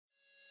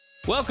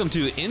Welcome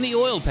to In the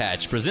Oil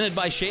Patch, presented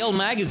by Shale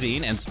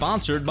Magazine and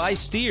sponsored by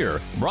Steer.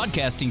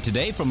 Broadcasting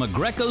today from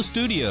Agreco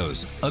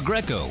Studios.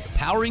 Agreco,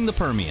 powering the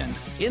Permian.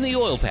 In the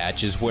Oil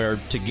Patch is where,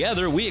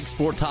 together, we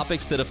explore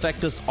topics that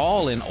affect us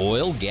all in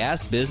oil,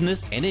 gas,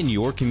 business, and in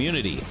your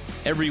community.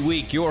 Every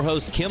week, your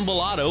host, Kim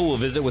Bellotto, will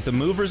visit with the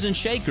movers and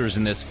shakers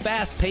in this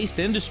fast-paced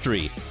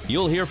industry.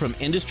 You'll hear from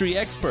industry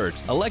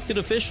experts, elected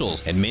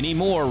officials, and many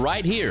more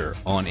right here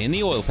on In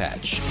the Oil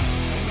Patch.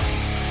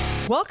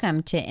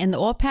 Welcome to In the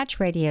Oil Patch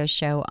Radio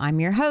Show. I'm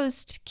your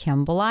host,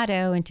 Kim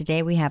Bellotto, and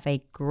today we have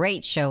a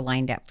great show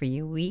lined up for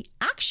you. We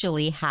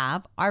actually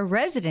have our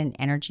resident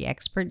energy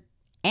expert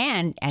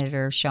and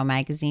editor of Shale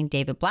Magazine,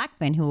 David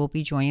Blackman, who will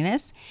be joining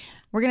us.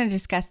 We're going to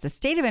discuss the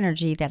state of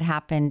energy that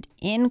happened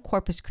in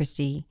Corpus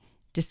Christi,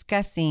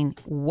 discussing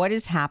what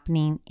is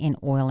happening in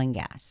oil and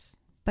gas.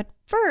 But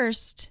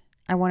first,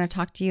 I want to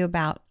talk to you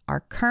about our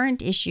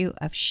current issue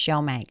of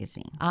Shale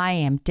Magazine. I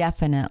am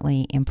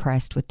definitely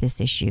impressed with this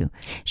issue.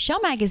 Shale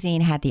Magazine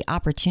had the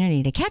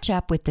opportunity to catch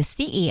up with the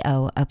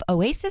CEO of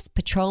Oasis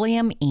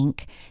Petroleum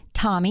Inc.,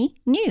 Tommy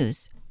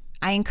News.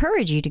 I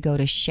encourage you to go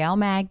to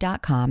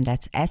shalemag.com,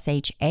 that's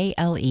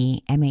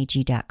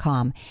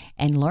SHALEMAG.com,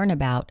 and learn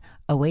about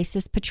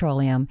Oasis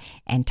Petroleum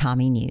and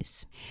Tommy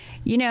News.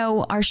 You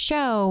know, our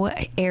show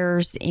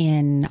airs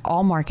in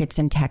all markets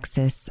in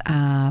Texas,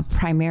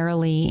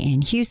 primarily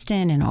in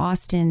Houston and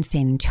Austin,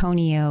 San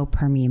Antonio,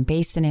 Permian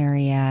Basin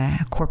area,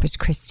 Corpus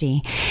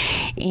Christi.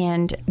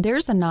 And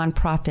there's a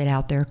nonprofit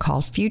out there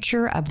called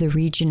Future of the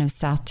Region of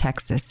South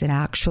Texas. It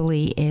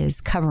actually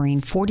is covering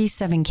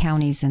 47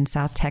 counties in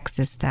South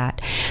Texas that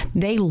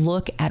they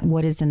look at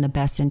what is in the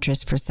best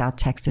interest for South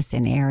Texas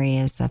in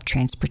areas of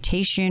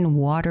transportation,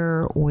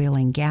 water, oil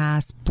and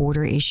gas,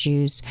 border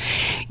issues,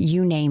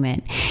 you name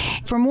it.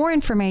 For more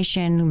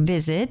information,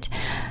 visit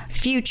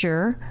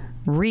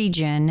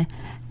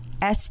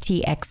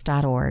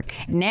futureregionstx.org.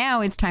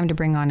 Now it's time to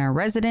bring on our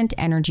resident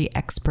energy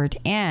expert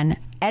and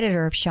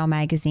editor of Shale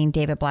Magazine,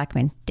 David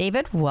Blackman.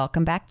 David,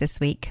 welcome back this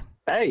week.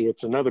 Hey,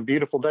 it's another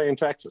beautiful day in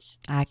Texas.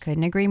 I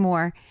couldn't agree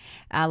more.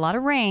 A lot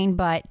of rain,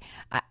 but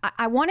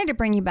I wanted to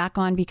bring you back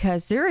on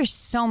because there is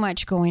so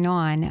much going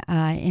on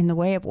in the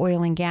way of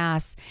oil and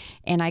gas.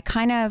 And I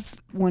kind of,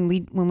 when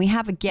we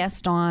have a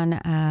guest on,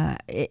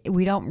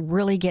 we don't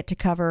really get to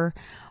cover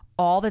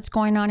all that's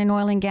going on in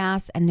oil and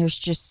gas. And there's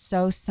just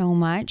so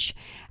much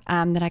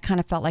that I kind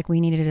of felt like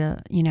we needed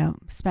to,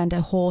 spend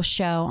a whole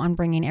show on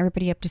bringing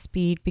everybody up to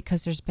speed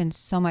because there's been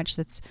so much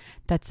that's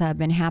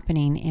been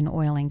happening in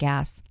oil and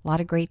gas. A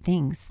lot of great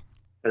things.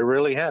 It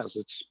really has.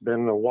 It's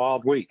been a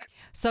wild week.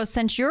 So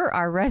since you're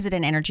our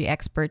resident energy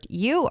expert,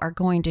 you are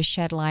going to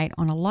shed light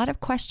on a lot of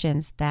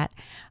questions that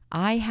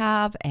I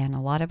have and a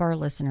lot of our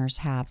listeners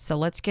have. So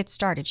let's get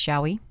started,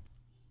 shall we?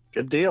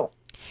 Good deal.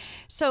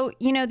 So,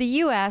 the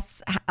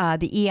U.S.,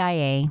 the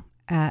EIA,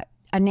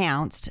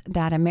 announced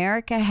that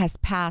America has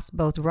passed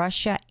both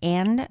Russia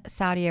and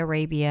Saudi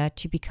Arabia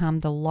to become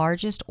the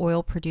largest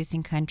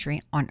oil-producing country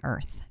on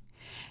Earth.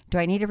 Do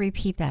I need to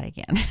repeat that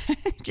again?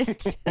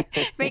 Just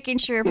making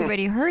sure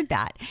everybody heard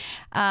that.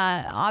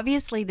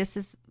 Obviously, this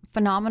is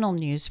phenomenal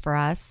news for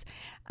us.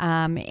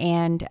 I'm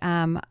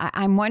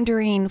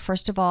wondering,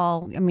 first of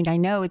all, I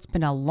know it's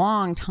been a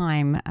long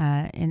time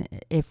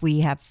if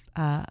we have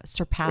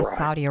surpassed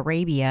Saudi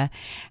Arabia.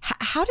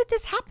 How did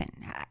this happen?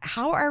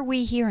 How are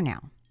we here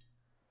now?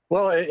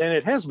 Well, and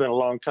it has been a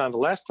long time. The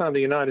last time the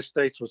United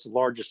States was the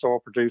largest oil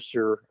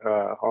producer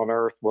on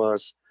Earth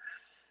was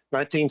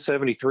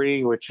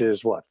 1973, which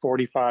is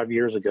 45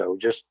 years ago.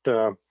 Just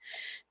 10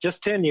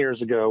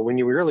 years ago, when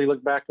you really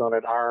look back on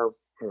it, our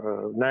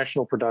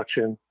national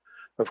production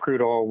of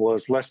crude oil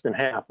was less than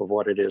half of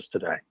what it is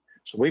today.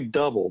 So we've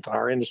doubled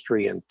our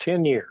industry in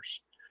 10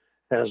 years,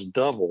 has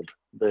doubled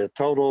the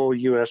total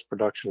U.S.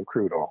 production of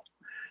crude oil.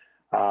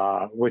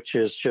 Which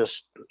is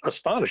just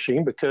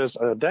astonishing because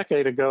a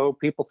decade ago,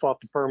 people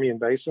thought the Permian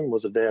Basin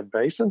was a dead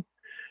basin.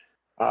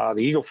 The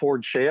Eagle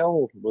Ford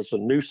Shale was a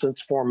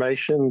nuisance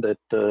formation that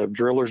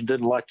drillers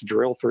didn't like to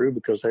drill through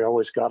because they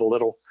always got a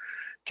little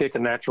kick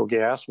of natural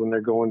gas when they're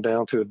going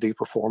down to a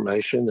deeper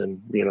formation. And,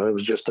 it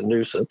was just a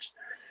nuisance.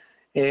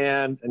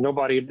 And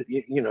nobody,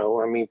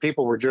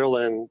 people were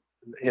drilling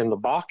in the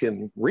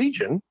Bakken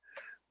region,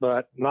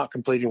 but not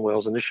completing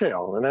wells in the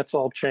shale. And that's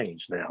all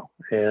changed now.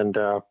 And,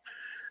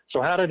 so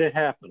how did it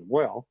happen?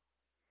 Well,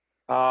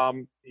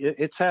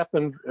 it's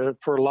happened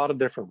for a lot of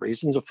different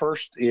reasons. The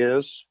first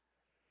is,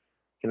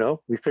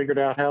 we figured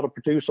out how to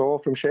produce oil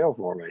from shale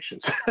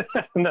formations.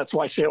 And that's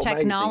why shale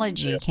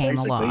technology came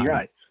along.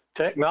 Right.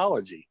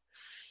 Technology.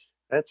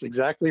 That's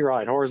exactly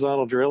right.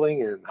 Horizontal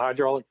drilling and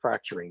hydraulic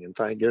fracturing. And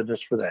thank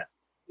goodness for that.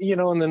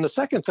 And then the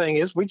second thing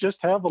is we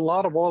just have a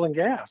lot of oil and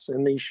gas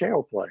in these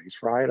shale plays,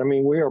 right?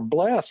 We are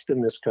blessed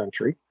in this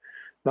country.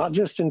 Not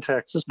just in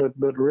Texas, but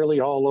really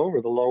all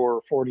over the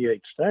lower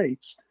 48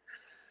 states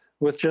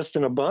with just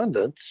an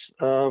abundance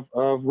of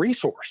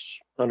resource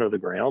under the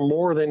ground,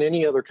 more than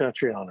any other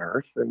country on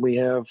Earth. And we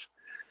have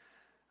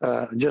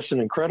just an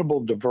incredible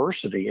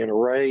diversity and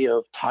array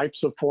of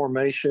types of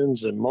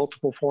formations and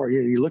multiple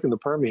You look in the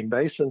Permian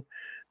Basin,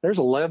 there's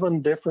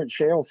 11 different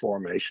shale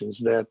formations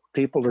that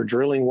people are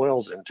drilling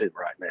wells into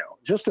right now,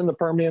 just in the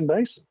Permian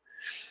Basin.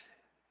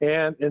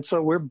 And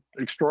so we're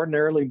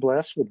extraordinarily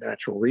blessed with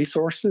natural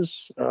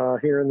resources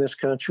here in this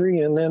country.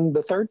 And then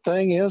the third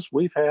thing is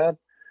we've had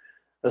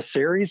a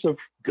series of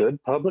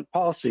good public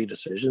policy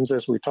decisions,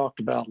 as we talked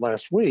about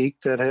last week,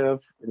 that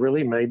have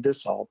really made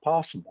this all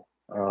possible.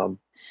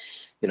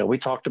 We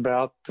talked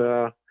about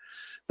the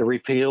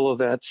repeal of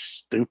that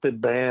stupid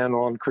ban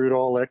on crude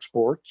oil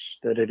exports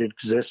that had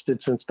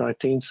existed since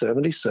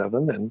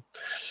 1977. And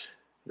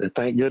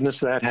thank goodness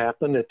that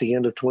happened at the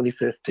end of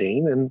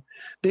 2015. And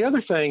the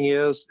other thing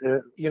is,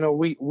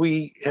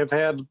 we have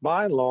had,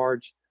 by and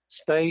large,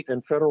 state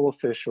and federal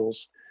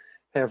officials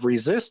have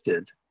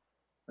resisted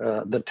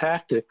the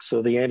tactics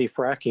of the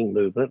anti-fracking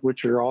movement,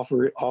 which are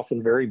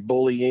often very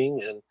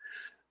bullying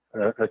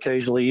and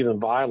occasionally even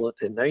violent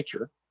in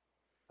nature,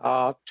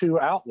 to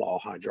outlaw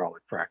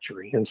hydraulic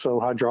fracturing. And so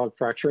hydraulic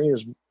fracturing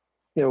is,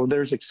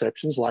 there's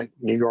exceptions like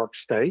New York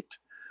State,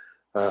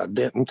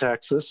 Denton,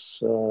 Texas,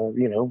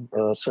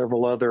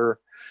 several other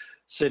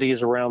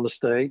cities around the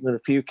state and a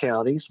few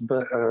counties,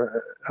 but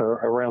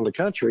around the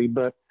country.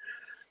 But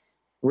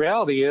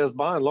reality is,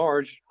 by and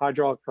large,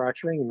 hydraulic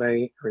fracturing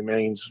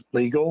remains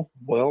legal,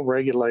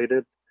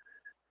 well-regulated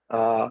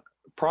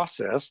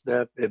process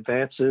that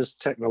advances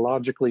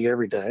technologically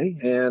every day,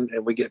 and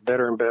we get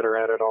better and better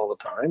at it all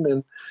the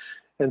time.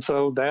 And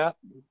so that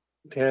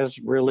has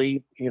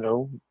really,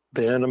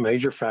 been a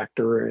major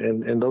factor,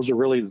 and those are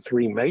really the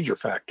three major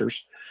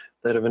factors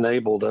that have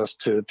enabled us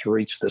to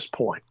reach this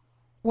point.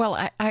 Well,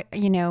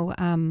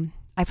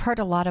 I've heard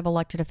a lot of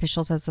elected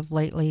officials as of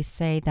lately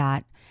say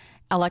that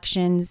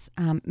elections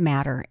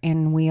matter,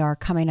 and we are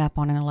coming up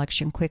on an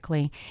election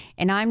quickly.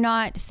 And I'm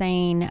not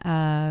saying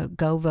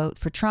go vote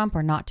for Trump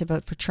or not to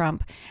vote for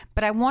Trump,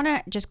 but I want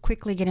to just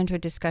quickly get into a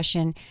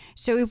discussion.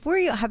 So if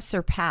we have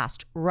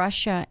surpassed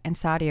Russia and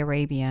Saudi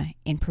Arabia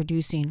in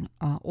producing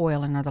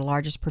oil and are the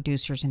largest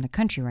producers in the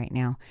country right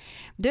now,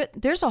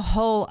 there's a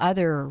whole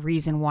other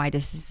reason why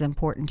this is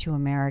important to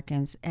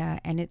Americans,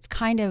 and it's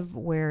kind of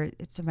where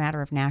it's a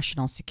matter of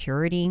national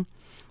security.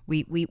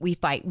 We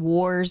fight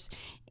wars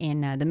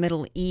in the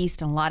Middle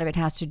East, and a lot of it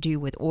has to do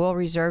with oil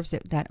reserves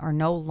that are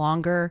no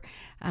longer,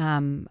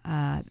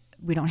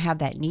 we don't have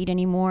that need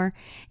anymore.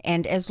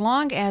 And as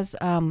long as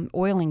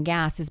oil and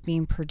gas is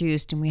being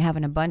produced and we have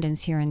an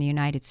abundance here in the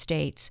United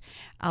States,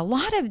 a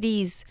lot of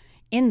these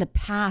in the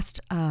past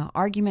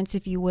arguments,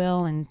 if you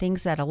will, and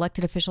things that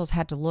elected officials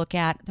had to look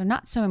at, they're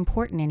not so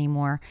important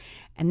anymore.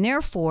 And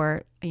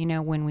therefore,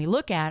 when we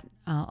look at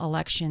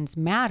elections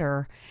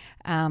matter,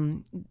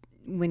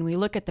 when we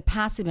look at the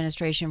past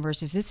administration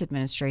versus this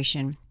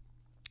administration,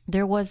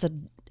 there was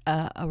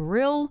a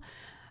real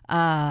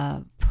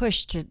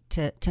push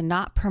to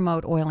not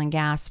promote oil and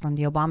gas from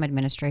the Obama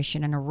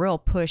administration, and a real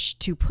push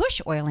to push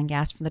oil and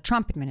gas from the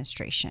Trump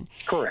administration.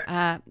 Correct.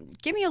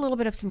 Give me a little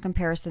bit of some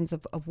comparisons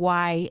of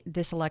why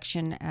this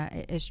election,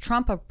 is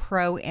Trump a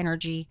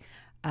pro-energy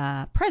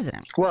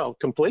president? Well,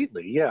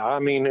 completely, yeah. I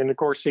mean, and of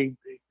course,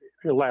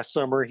 last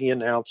summer he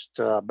announced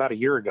about a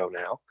year ago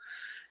now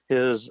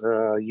his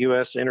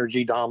U.S.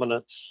 energy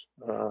dominance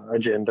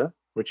agenda,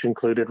 which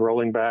included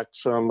rolling back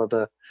some of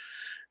the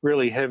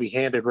really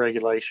heavy-handed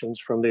regulations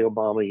from the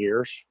Obama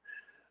years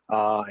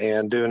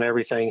and doing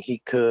everything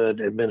he could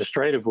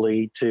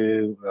administratively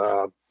to,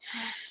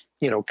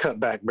 cut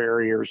back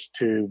barriers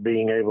to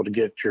being able to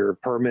get your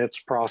permits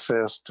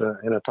processed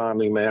in a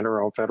timely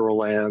manner on federal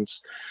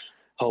lands,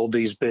 hold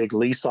these big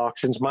lease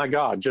auctions. My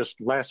God, just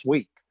last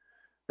week,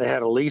 they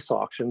had a lease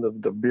auction.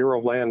 The Bureau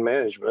of Land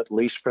Management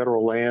leased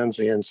federal lands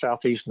in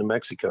southeast New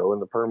Mexico, in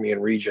the Permian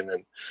region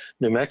in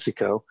New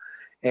Mexico,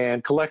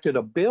 and collected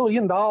 $1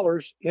 billion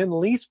in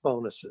lease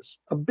bonuses.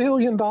 $1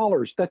 billion.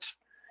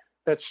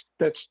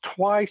 That's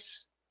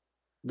twice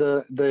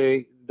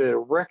the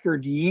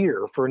record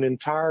year for an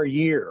entire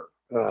year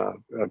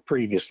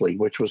previously,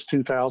 which was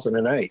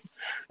 2008.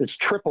 It's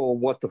triple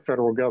what the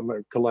federal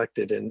government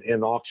collected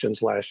in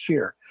auctions last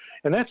year.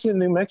 And that's in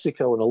New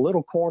Mexico, in a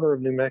little corner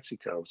of New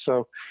Mexico.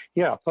 So,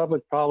 yeah,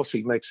 public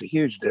policy makes a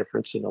huge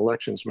difference, and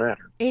elections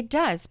matter. It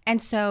does.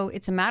 And so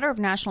it's a matter of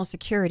national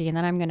security. And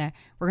then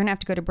we're going to have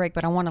to go to break,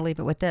 but I want to leave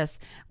it with this.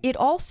 It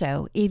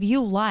also, if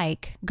you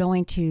like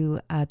going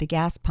to the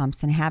gas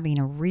pumps and having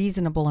a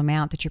reasonable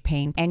amount that you're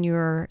paying, and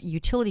your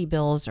utility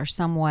bills are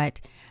somewhat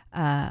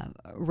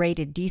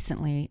rated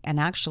decently, and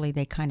actually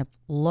they kind of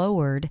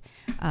lowered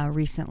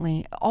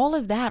recently. All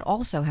of that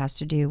also has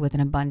to do with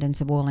an abundance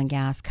of oil and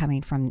gas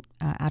coming from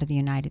out of the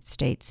United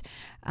States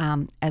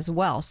as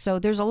well. So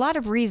there's a lot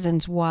of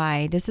reasons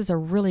why this is a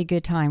really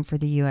good time for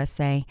the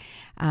USA.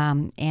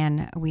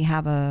 And we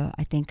have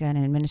I think an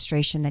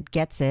administration that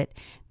gets it,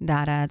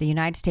 that the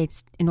United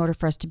States, in order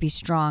for us to be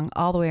strong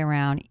all the way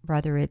around,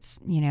 whether it's,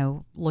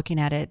 looking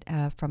at it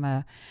from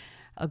a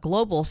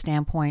global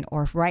standpoint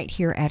or right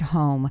here at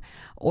home,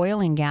 oil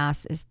and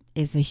gas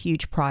is a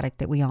huge product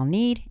that we all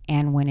need.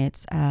 And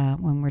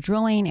when we're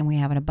drilling and we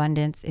have an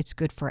abundance, it's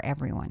good for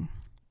everyone.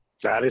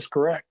 That is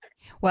correct.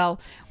 Well,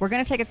 we're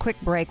going to take a quick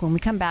break. When we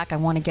come back, I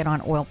want to get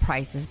on oil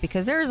prices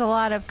because there's a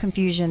lot of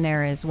confusion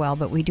there as well.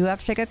 But we do have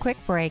to take a quick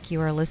break.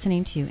 You are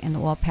listening to In the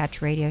Oil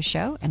Patch Radio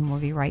Show, and we'll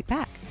be right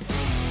back.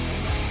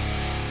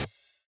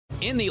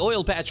 In the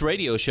Oil Patch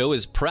Radio Show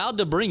is proud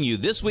to bring you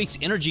this week's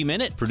Energy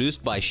Minute,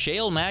 produced by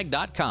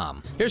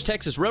ShaleMag.com. Here's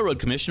Texas Railroad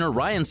Commissioner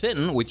Ryan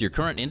Sitton with your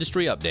current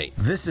industry update.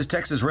 This is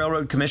Texas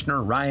Railroad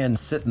Commissioner Ryan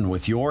Sitton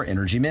with your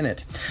Energy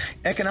Minute.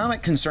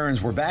 Economic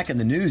concerns were back in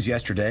the news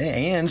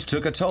yesterday and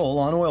took a toll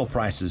on oil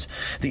prices.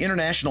 The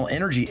International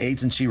Energy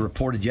Agency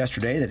reported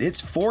yesterday that its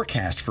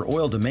forecast for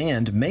oil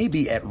demand may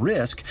be at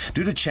risk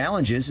due to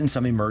challenges in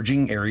some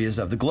emerging areas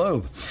of the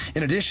globe.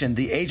 In addition,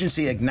 the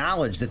agency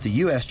acknowledged that the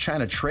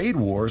U.S.-China trade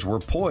wars were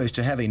poised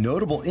to have a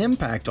notable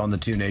impact on the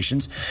two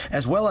nations,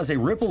 as well as a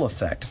ripple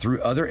effect through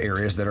other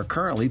areas that are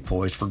currently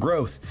poised for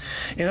growth.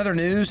 In other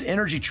news,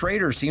 energy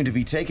traders seem to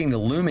be taking the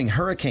looming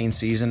hurricane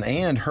season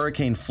and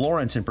Hurricane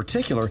Florence in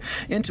particular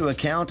into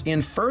account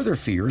in further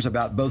fears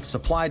about both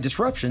supply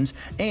disruptions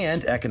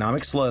and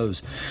economic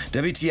slows.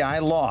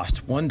 WTI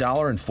lost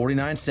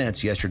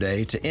 $1.49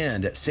 yesterday to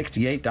end at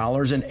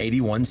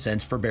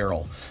 $68.81 per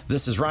barrel.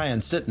 This is Ryan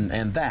Sitton,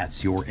 and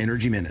that's your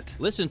Energy Minute.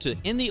 Listen to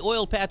In the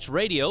Oil Patch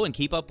Radio and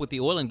keep up with the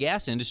oil and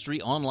gas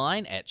industry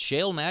online at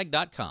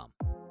shalemag.com.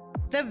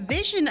 The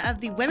vision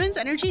of the Women's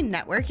Energy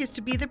Network is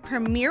to be the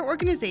premier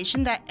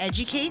organization that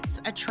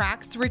educates,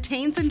 attracts,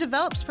 retains, and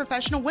develops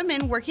professional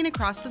women working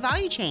across the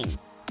value chain.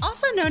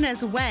 Also known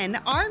as WEN,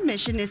 our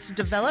mission is to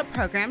develop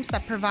programs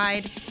that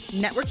provide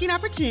networking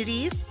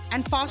opportunities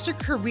and foster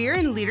career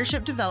and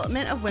leadership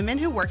development of women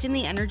who work in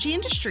the energy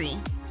industry.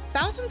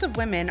 Thousands of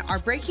women are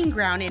breaking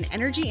ground in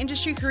energy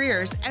industry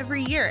careers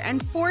every year,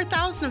 and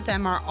 4,000 of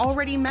them are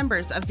already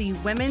members of the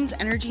Women's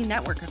Energy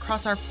Network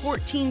across our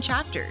 14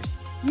 chapters.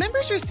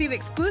 Members receive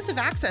exclusive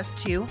access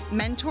to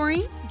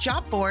mentoring,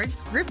 job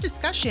boards, group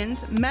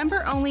discussions,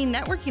 member-only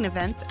networking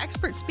events,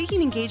 expert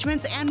speaking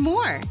engagements, and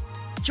more.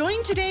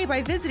 Join today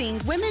by visiting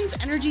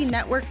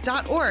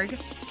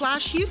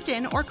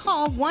womensenergynetwork.org/Houston or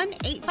call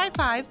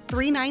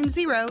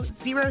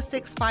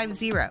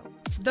 1-855-390-0650.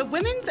 The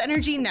Women's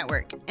Energy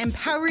Network,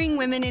 empowering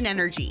women in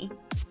energy.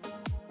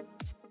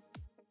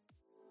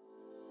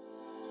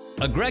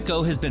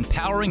 Aggreko has been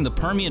powering the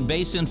Permian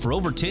Basin for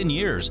over 10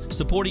 years,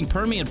 supporting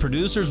Permian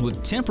producers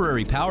with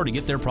temporary power to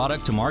get their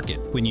product to market.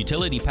 When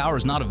utility power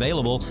is not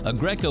available,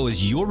 Aggreko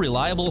is your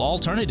reliable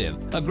alternative.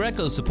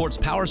 Aggreko supports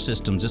power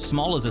systems as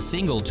small as a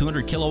single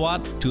 200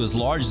 kilowatt to as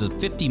large as a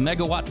 50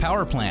 megawatt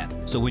power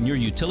plant. So when your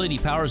utility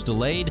power is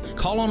delayed,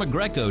 call on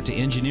Aggreko to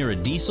engineer a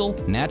diesel,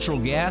 natural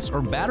gas,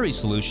 or battery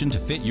solution to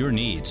fit your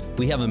needs.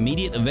 We have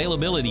immediate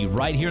availability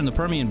right here in the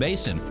Permian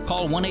Basin.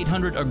 Call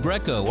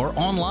 1-800-AGGREKO or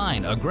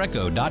online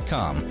aggreko.com.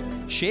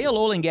 Shale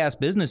Oil and Gas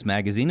Business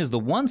Magazine is the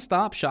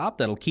one-stop shop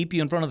that'll keep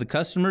you in front of the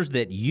customers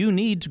that you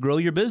need to grow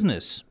your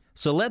business.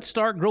 So let's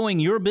start growing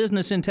your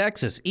business in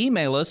Texas.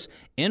 Email us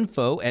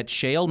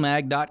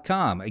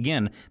info@shalemag.com.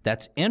 Again,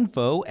 that's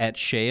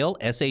info@shale,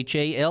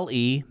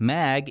 S-H-A-L-E,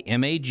 mag,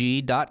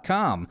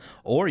 M-A-G.com.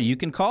 Or you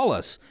can call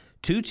us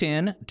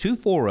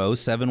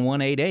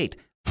 210-240-7188.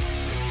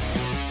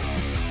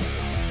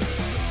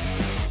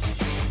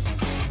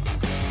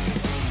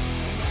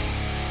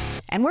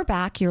 And we're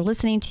back. You're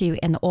listening to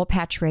In the Oil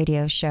Patch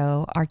Radio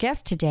Show. Our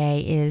guest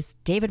today is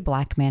David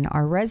Blackman,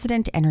 our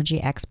resident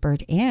energy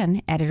expert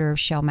and editor of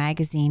Shale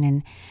Magazine.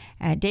 And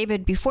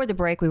David, before the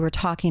break, we were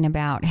talking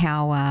about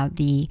how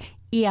the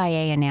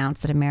EIA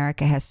announced that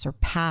America has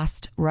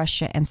surpassed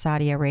Russia and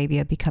Saudi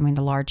Arabia, becoming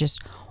the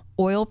largest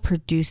oil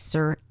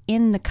producer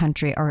in the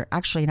country, or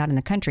actually not in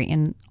the country,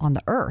 on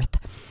the earth,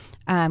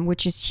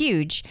 which is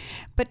huge.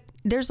 But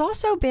there's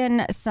also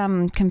been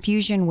some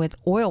confusion with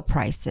oil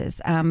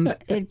prices.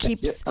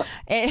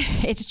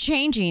 It's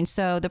changing.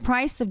 So the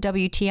price of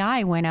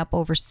WTI went up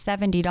over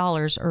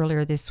 $70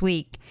 earlier this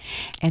week,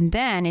 and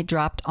then it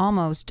dropped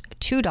almost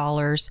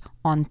 $2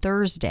 on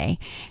Thursday.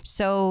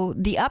 So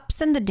the ups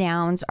and the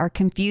downs are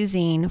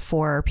confusing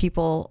for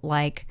people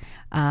like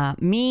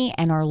me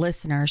and our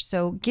listeners.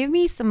 So give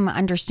me some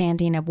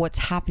understanding of what's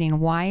happening.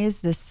 Why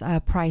is this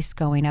price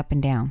going up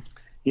and down?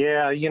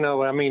 Yeah,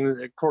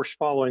 of course,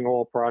 following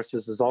oil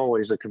prices is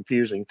always a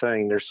confusing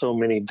thing. There's so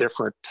many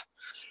different,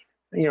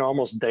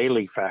 almost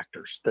daily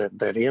factors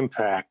that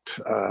impact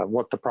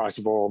what the price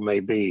of oil may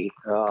be.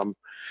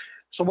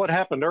 So what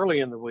happened early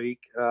in the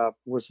week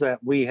was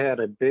that we had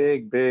a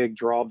big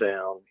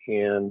drawdown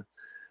in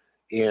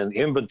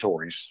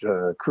inventories,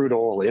 crude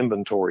oil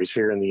inventories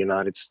here in the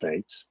United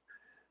States.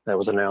 That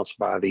was announced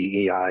by the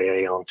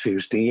EIA on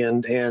Tuesday,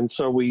 and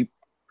so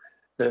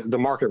the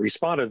market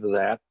responded to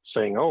that,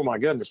 saying, "Oh my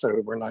goodness,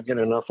 we're not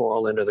getting enough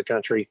oil into the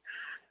country.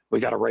 We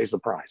got to raise the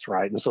price,"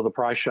 right? And so the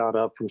price shot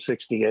up from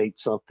 68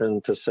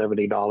 something to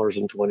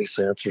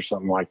 $70.20 or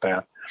something like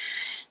that.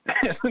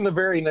 And then the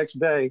very next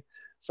day,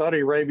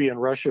 Saudi Arabia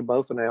and Russia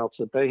both announced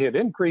that they had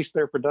increased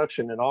their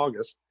production in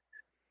August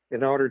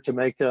in order to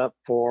make up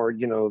for,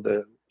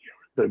 the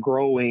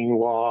growing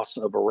loss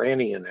of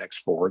Iranian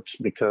exports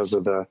because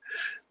of the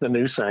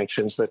new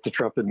sanctions that the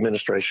Trump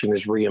administration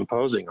is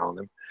reimposing on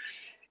them.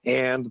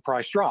 and the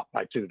price dropped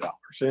by $2.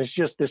 And it's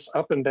just this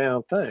up and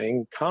down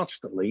thing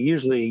constantly.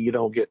 Usually you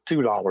don't get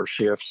 $2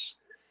 shifts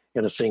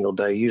in a single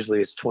day.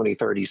 Usually it's 20,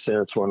 30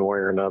 cents one way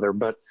or another.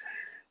 But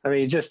I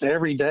mean, just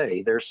every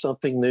day there's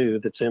something new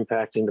that's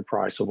impacting the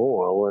price of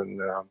oil.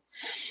 And,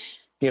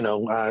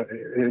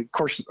 of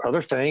course,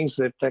 other things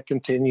that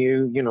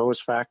continue,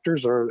 as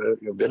factors are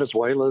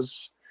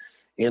Venezuela's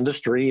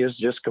industry is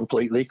just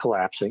completely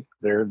collapsing.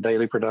 Their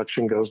daily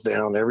production goes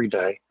down every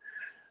day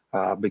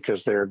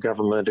because their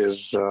government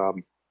is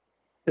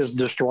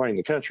destroying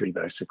the country,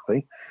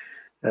 basically,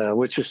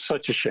 which is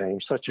such a shame,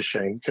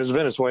 because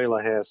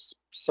Venezuela has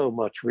so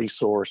much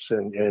resource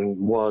and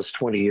was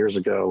 20 years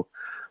ago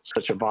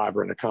such a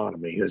vibrant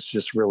economy. It's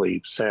just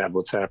really sad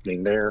what's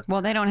happening there.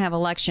 Well, they don't have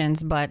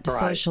elections, but Right.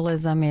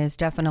 Socialism is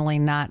definitely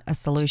not a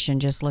solution.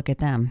 Just look at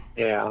them.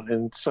 Yeah,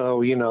 and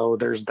so,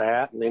 there's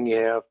that, and then you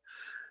have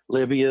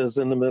Libya is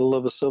in the middle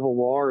of a civil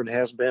war and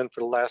has been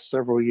for the last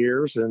several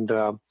years, and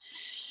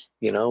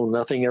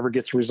nothing ever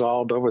gets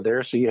resolved over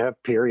there. So you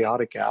have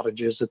periodic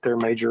outages at their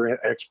major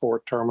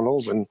export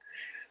terminals, and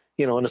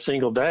in a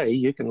single day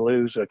you can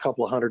lose a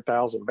couple of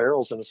 100,000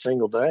 barrels in a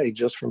single day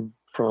just from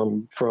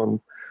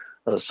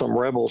some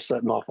rebels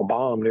setting off a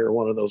bomb near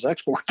one of those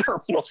export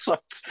terminals. So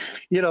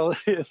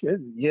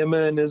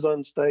Yemen is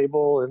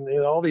unstable,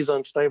 and all these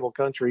unstable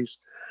countries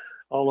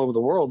all over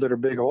the world that are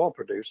big oil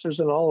producers,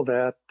 and all of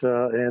that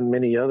and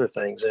many other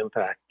things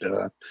impact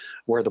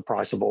where the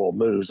price of oil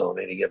moves on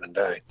any given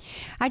day.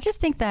 I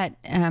just think that,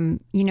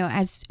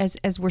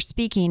 as we're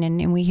speaking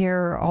and we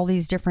hear all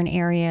these different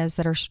areas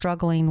that are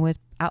struggling with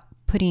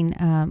putting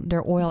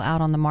their oil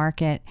out on the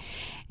market,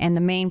 and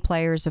the main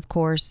players, of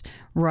course,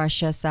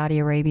 Russia, Saudi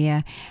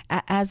Arabia.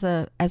 As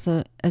a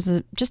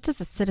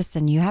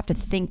citizen, you have to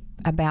think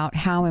about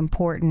how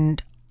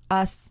important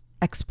us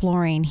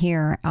exploring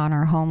here on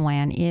our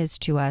homeland is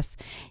to us.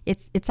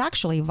 It's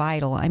actually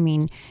vital. I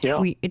mean,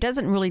 it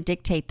doesn't really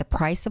dictate the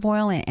price of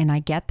oil, and I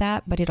get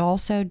that, but it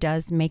also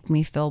does make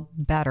me feel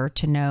better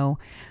to know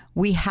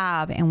we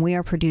have and we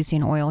are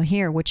producing oil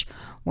here, which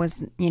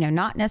was,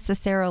 not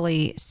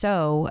necessarily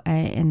so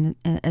in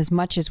as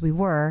much as we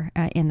were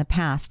in the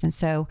past. And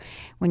so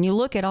when you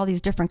look at all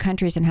these different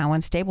countries and how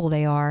unstable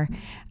they are,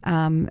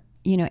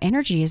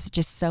 energy is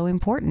just so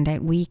important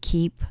that we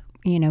keep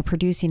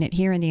producing it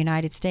here in the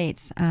United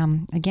States.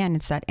 Again,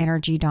 it's that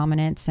energy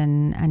dominance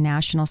and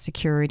national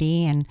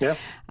security and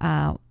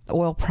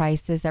oil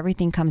prices.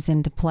 Everything comes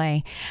into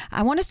play.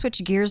 I want to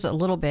switch gears a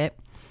little bit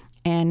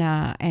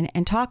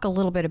and talk a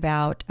little bit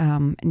about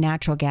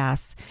natural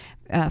gas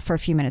for a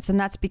few minutes. And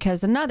that's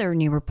because another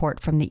new report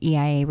from the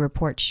EIA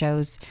report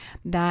shows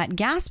that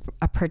gas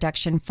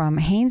production from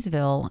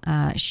Haynesville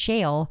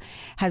shale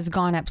has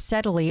gone up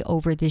steadily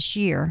over this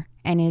year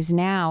and is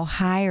now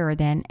higher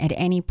than at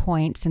any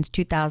point since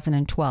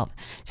 2012.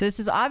 So this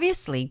is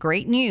obviously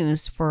great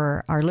news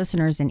for our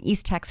listeners in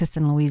East Texas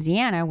and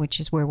Louisiana, which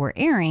is where we're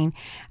airing.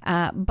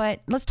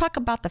 But let's talk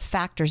about the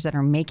factors that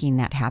are making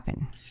that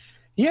happen.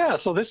 Yeah,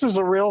 so this is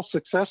a real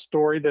success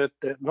story that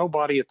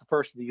nobody at the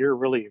first of the year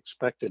really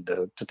expected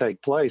to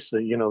take place. The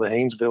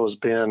Haynesville has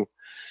been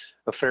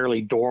a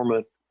fairly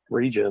dormant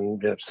region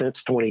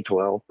since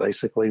 2012,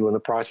 basically, when the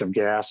price of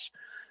gas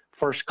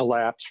first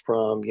collapsed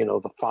from,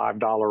 the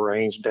 $5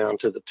 range down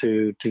to the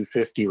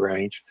 $2.50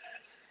 range.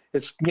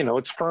 It's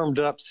firmed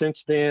up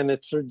since then.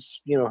 It's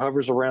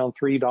hovers around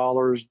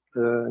 $3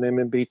 an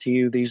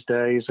MMBTU these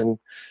days, and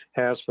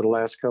has for the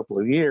last couple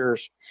of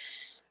years.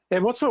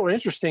 And what's so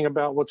interesting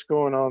about what's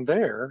going on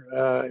there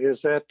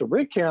is that the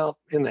rig count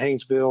in the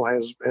Haynesville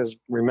has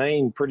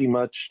remained pretty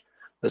much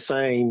the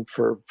same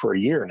for a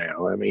year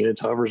now. I mean, it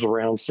hovers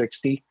around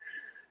 60,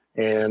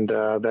 and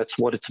that's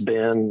what it's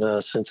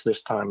been since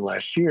this time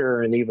last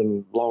year, and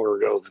even longer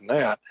ago than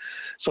that.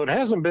 So it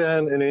hasn't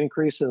been an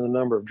increase in the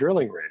number of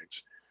drilling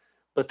rigs,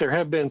 but there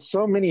have been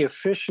so many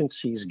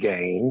efficiencies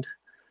gained,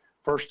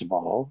 first of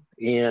all,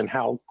 in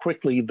how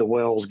quickly the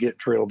wells get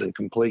drilled and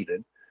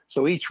completed.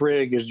 So each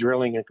rig is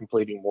drilling and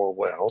completing more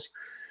wells.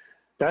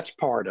 That's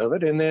part of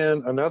it. And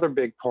then another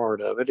big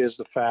part of it is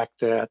the fact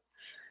that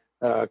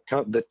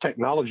the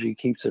technology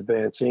keeps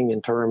advancing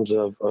in terms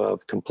of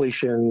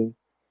completion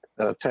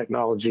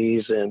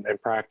technologies and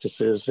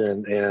practices,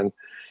 and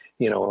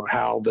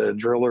how the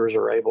drillers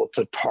are able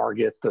to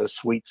target the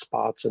sweet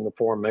spots in the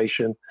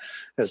formation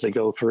as they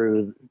go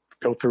through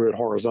it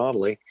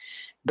horizontally,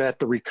 that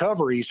the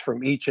recoveries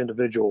from each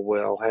individual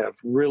well have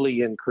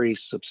really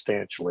increased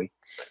substantially.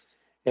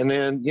 And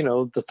then,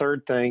 the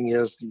third thing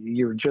is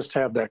you just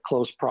have that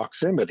close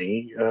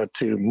proximity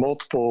to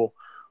multiple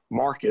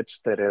markets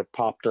that have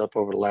popped up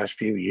over the last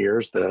few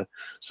years. The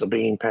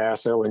Sabine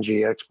Pass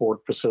LNG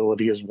export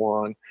facility is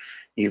one.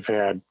 You've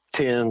had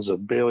tens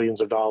of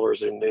billions of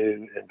dollars in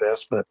new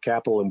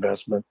capital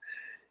investment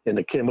in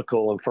the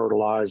chemical and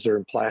fertilizer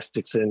and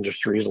plastics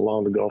industries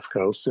along the Gulf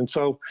Coast. And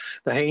so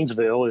the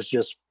Haynesville is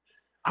just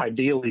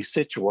ideally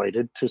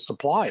situated to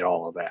supply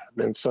all of that.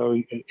 And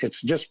so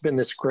it's just been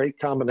this great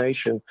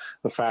combination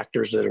of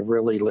factors that have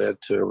really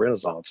led to a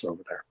renaissance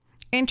over there.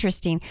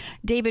 Interesting.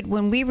 David,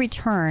 when we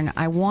return,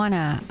 I want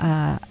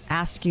to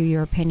ask you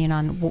your opinion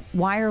on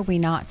why are we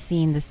not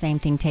seeing the same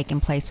thing taking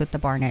place with the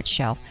Barnett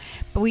Shale.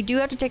 But we do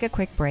have to take a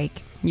quick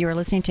break. You are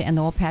listening to In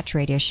the Oil Patch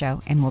Radio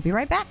Show, and we'll be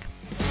right back.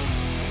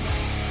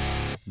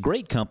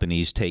 Great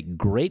companies take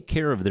great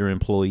care of their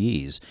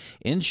employees.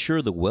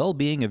 Ensure the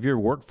well-being of your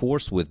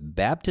workforce with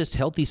Baptist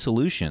Healthy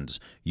Solutions,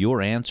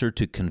 your answer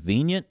to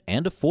convenient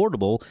and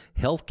affordable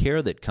health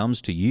care that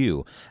comes to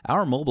you.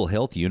 Our mobile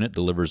health unit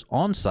delivers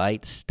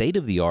on-site,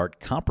 state-of-the-art,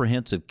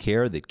 comprehensive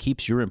care that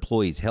keeps your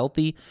employees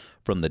healthy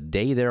from the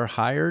day they're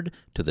hired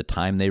to the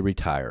time they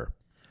retire.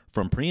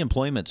 From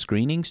pre-employment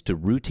screenings to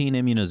routine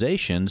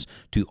immunizations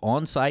to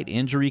on-site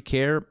injury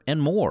care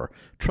and more,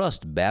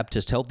 trust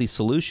Baptist Healthy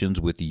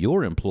Solutions with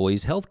your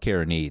employees' health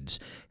care needs.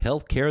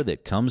 Health care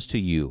that comes to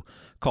you.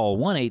 Call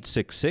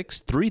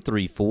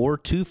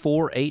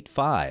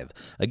 1-866-334-2485.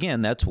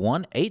 Again, that's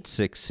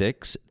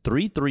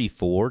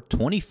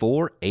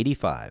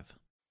 1-866-334-2485.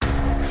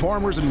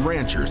 Farmers and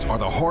ranchers are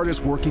the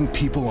hardest working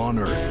people on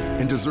earth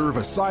and deserve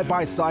a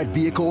side-by-side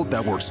vehicle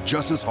that works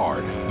just as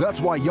hard.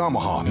 That's why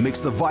Yamaha makes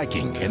the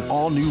Viking an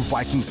all-new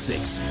Viking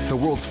 6, the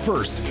world's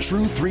first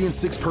true 3- and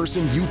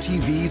 6-person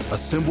UTVs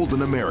assembled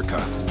in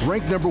America.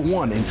 Ranked number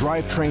 1 in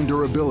drivetrain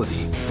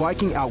durability,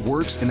 Viking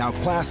outworks and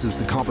outclasses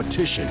the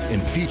competition in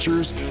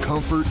features,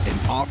 comfort,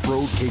 and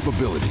off-road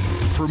capability.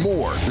 For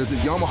more, visit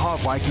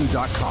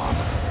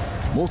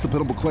YamahaViking.com. Most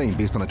dependable claim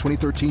based on a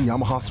 2013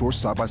 Yamaha Source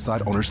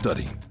side-by-side owner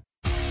study.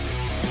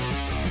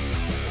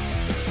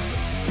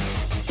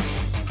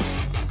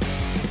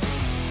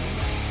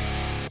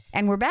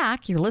 And we're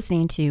back. You're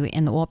listening to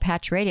In the Oil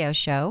Patch Radio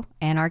Show.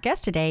 And our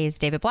guest today is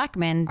David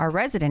Blackman, our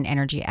resident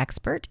energy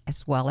expert,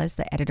 as well as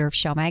the editor of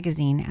Shale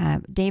Magazine.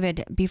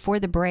 David, before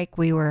the break,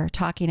 we were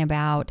talking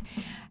about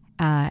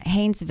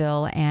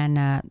Haynesville and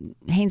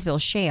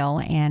Haynesville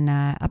Shale and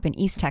up in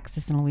East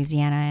Texas and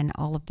Louisiana and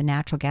all of the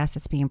natural gas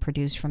that's being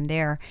produced from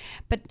there.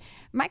 But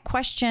my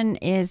question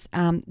is,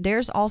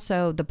 there's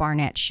also the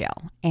Barnett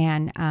Shale,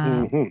 and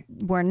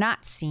we're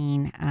not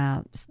seeing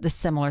the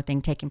similar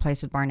thing taking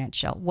place with Barnett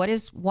Shale. What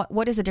is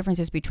the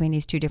differences between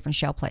these two different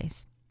shale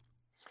plays?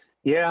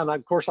 Yeah, and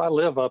of course I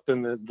live up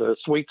in the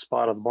sweet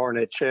spot of the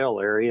Barnett Shale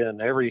area, and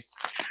every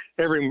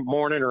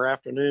morning or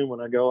afternoon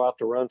when I go out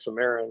to run some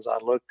errands, I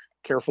look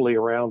carefully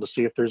around to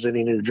see if there's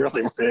any new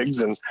drilling rigs,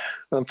 and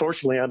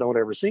unfortunately I don't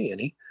ever see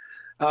any.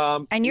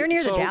 And you're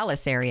near the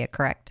Dallas area,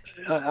 correct?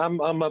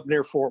 I'm up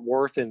near Fort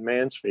Worth in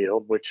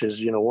Mansfield, which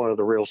is one of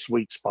the real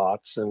sweet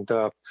spots. And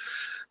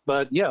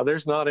but yeah,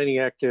 there's not any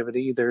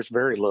activity. There's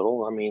very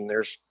little. I mean,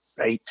 there's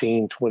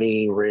 18,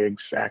 20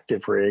 rigs,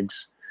 active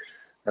rigs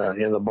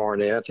in the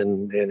Barnett,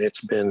 and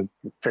it's been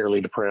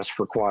fairly depressed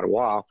for quite a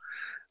while.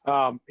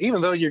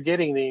 Even though you're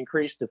getting the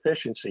increased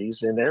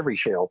efficiencies in every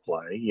shale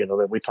play,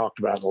 that we talked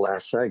about in the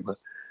last segment,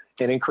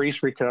 and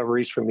increased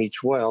recoveries from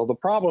each well. The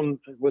problem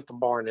with the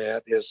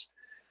Barnett is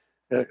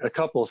a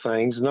couple of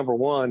things. Number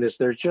one is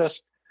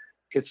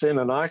it's in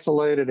an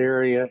isolated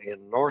area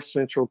in north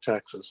central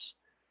Texas.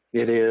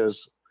 It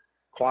is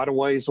quite a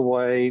ways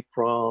away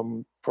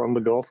from the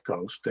Gulf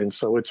Coast, and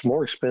so it's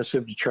more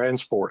expensive to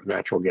transport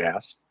natural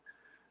gas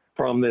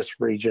from this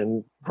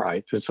region,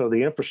 right? And so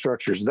the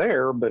infrastructure is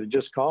there, but it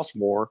just costs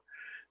more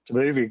to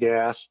move your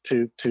gas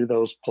to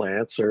those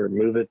plants or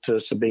move it to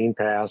Sabine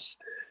Pass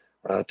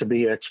to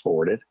be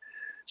exported.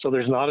 So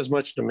there's not as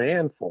much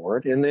demand for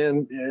it. And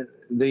then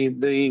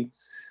the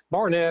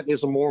Barnett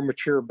is a more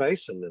mature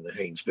basin than the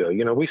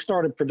Haynesville. We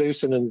started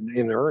producing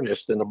in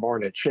earnest in the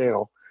Barnett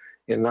Shale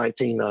in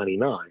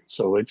 1999.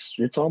 So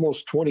it's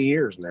almost 20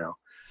 years now.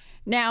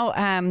 Now,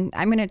 I'm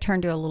going to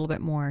turn to a little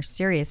bit more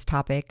serious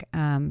topic.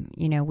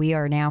 We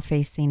are now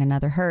facing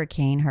another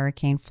hurricane.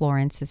 Hurricane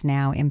Florence is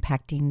now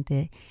impacting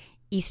the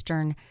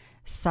eastern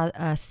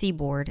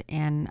seaboard.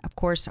 And of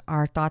course,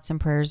 our thoughts and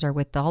prayers are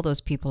with all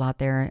those people out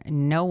there.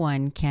 No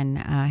one can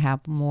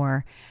have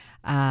more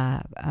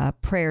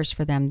prayers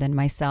for them than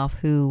myself,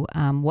 who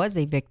was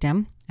a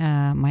victim,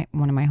 one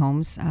of my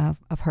homes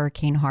of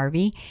Hurricane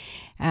Harvey.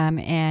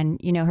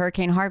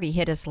 Hurricane Harvey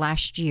hit us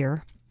last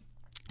year.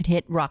 It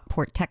hit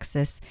Rockport,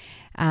 Texas,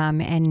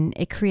 and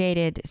it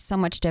created so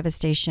much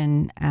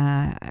devastation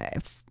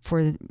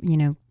for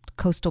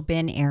coastal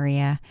Bend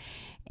area.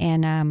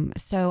 And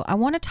so I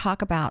want to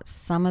talk about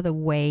some of the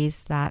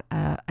ways that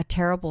a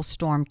terrible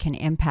storm can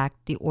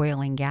impact the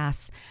oil and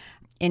gas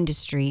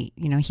industry,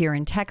 here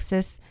in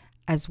Texas,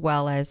 as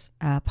well as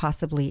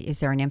possibly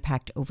is there an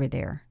impact over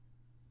there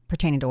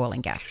pertaining to oil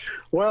and gas?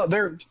 Well,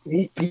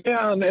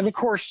 and of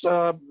course,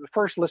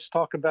 first let's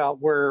talk about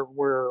where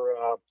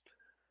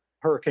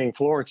Hurricane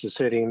Florence is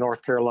hitting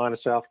North Carolina,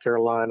 South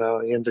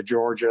Carolina, into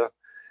Georgia.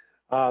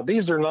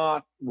 These are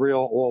not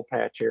real oil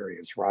patch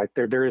areas, right?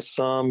 There is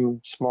some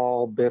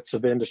small bits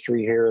of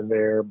industry here and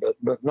there, but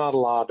not a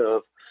lot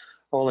of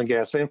oil and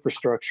gas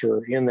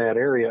infrastructure in that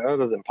area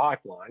other than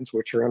pipelines,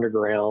 which are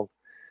underground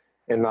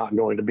and not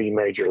going to be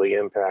majorly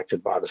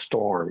impacted by the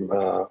storm.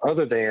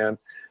 Other than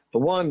the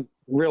one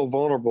real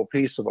vulnerable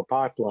piece of a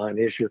pipeline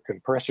is your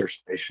compressor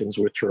stations,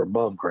 which are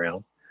above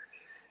ground.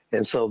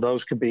 And so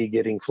those could be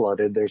getting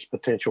flooded. There's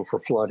potential for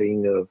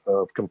flooding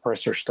of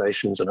compressor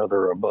stations and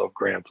other above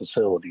ground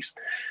facilities.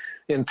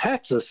 In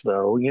Texas,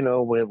 though,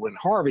 when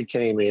Harvey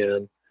came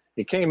in,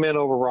 it came in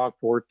over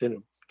Rockport, then it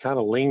kind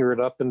of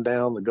lingered up and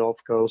down the Gulf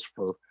Coast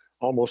for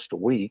almost a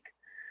week,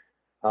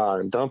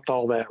 and dumped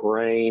all that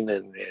rain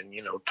and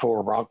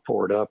tore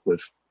Rockport up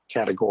with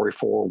Category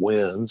 4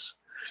 winds.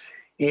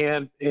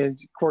 And of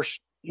course,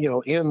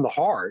 in the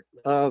heart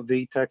of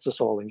the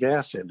Texas oil and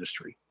gas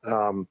industry.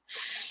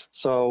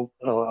 So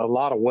a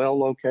lot of well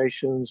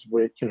locations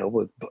with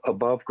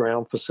above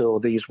ground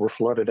facilities were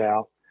flooded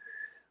out.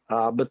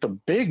 But the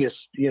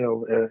biggest,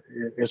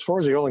 as far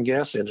as the oil and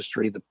gas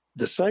industry,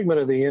 the segment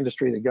of the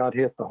industry that got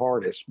hit the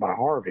hardest by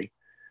Harvey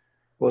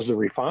was the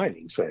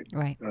refining segment.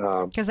 Right.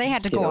 Because they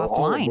had to go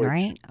offline,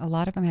 right? A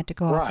lot of them had to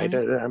go offline.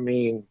 Right. I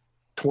mean,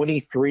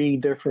 23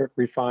 different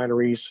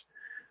refineries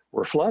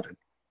were flooded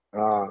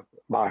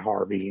by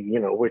Harvey,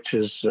 which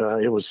is,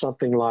 it was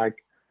something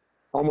like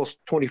almost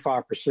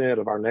 25%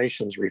 of our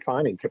nation's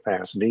refining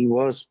capacity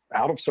was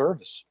out of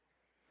service.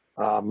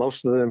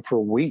 Most of them for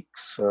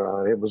weeks.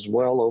 It was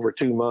well over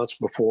 2 months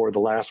before the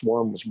last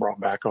one was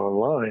brought back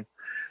online.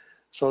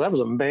 So that was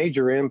a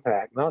major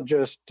impact, not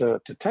just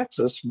to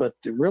Texas, but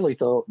really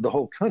the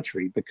whole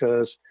country,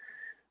 because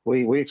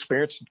we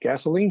experienced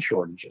gasoline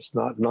shortages,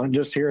 not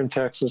just here in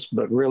Texas,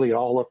 but really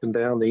all up and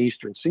down the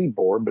eastern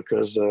seaboard,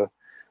 because the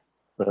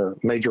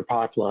major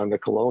pipeline, the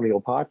Colonial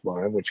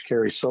Pipeline, which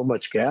carries so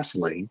much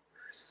gasoline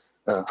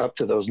up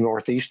to those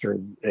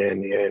northeastern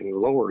and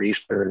lower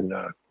eastern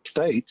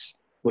states,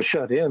 was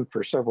shut in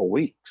for several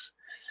weeks.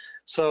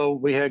 So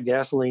we had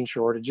gasoline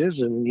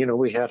shortages, and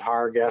we had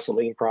higher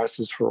gasoline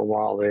prices for a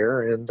while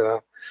there, and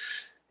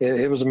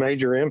it was a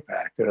major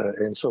impact.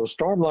 And so a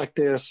storm like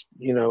this,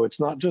 it's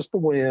not just the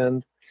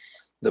wind.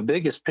 The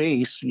biggest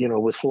piece,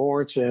 with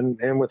Florence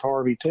and with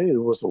Harvey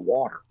too, was the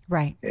water.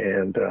 Right.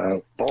 And a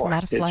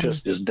lot of it flooding.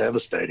 just is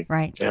devastating.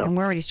 Right. Yeah. And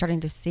we're already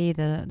starting to see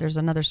there's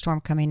another storm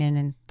coming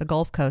in the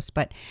Gulf Coast,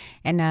 we've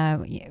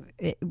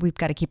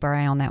got to keep our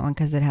eye on that one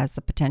because it has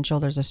the potential.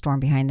 There's a storm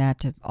behind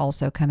that to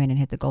also come in and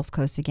hit the Gulf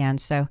Coast again.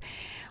 So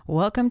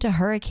welcome to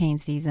hurricane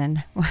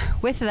season.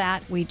 With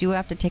that, we do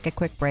have to take a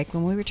quick break.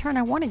 When we return,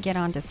 I want to get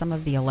on to some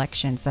of the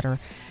elections that are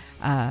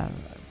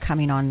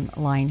coming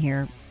online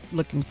here.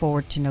 Looking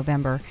forward to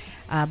November.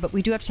 But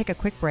we do have to take a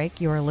quick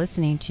break. You are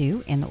listening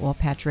to In the Oil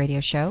Patch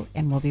Radio Show,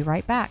 and we'll be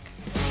right back.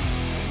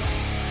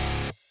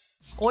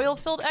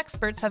 Oilfield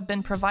experts have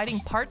been providing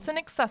parts and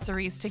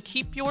accessories to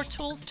keep your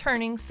tools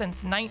turning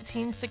since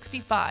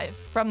 1965.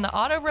 From the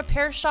auto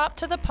repair shop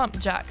to the pump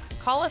jack,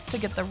 call us to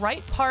get the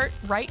right part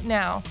right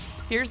now.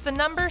 Here's the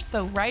number,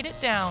 so write it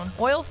down.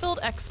 Oilfield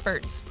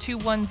experts,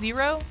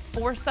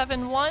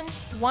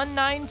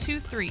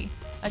 210-471-1923.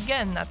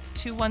 Again, that's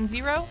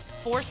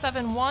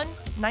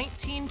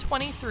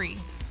 210-471-1923.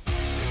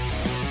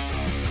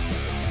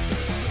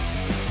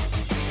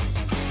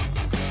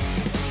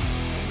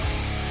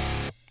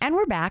 And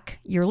we're back.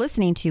 You're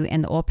listening to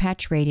In the Oil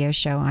Patch Radio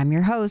Show. I'm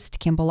your host,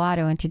 Kim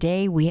Bellotto, and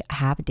today we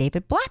have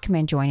David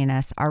Blackman joining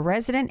us, our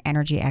resident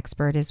energy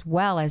expert, as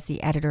well as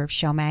the editor of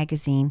Shale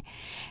Magazine.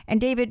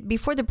 And David,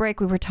 before the break,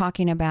 we were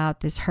talking about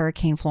this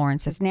Hurricane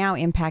Florence that's now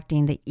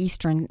impacting the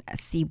eastern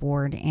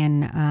seaboard.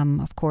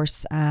 And of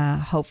course,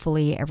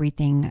 hopefully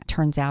everything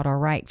turns out all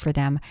right for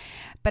them.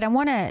 But I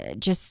want to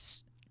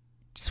just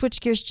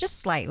switch gears just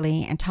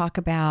slightly and talk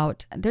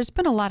about, there's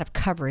been a lot of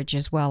coverage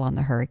as well on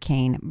the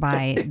hurricane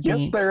by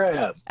yes, there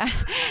has.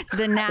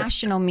 The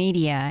national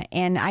media.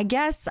 And I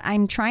guess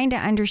I'm trying to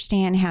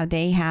understand how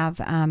they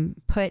have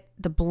put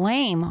the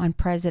blame on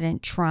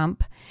President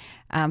Trump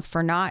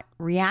for not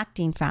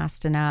reacting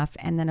fast enough.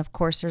 And then, of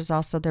course, there's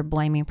also they're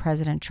blaming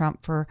President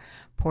Trump for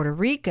Puerto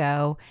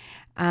Rico.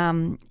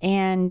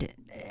 And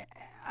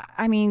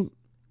I mean,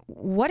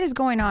 what is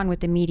going on with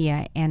the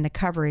media and the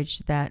coverage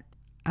that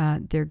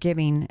they're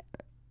giving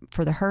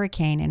for the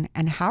hurricane,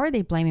 and how are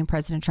they blaming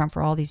President Trump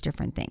for all these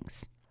different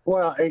things?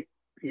 Well, it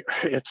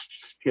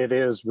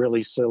is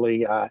really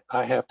silly. I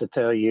have to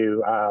tell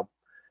you,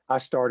 I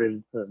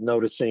started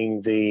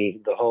noticing the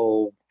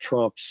whole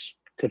Trump's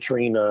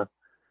Katrina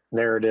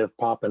narrative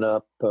popping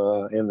up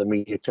in the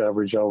media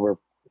coverage over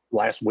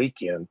last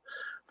weekend,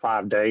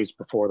 5 days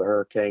before the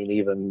hurricane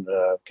even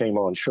came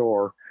on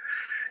shore.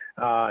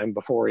 And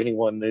before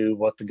anyone knew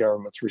what the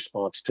government's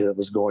response to it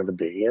was going to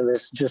be. And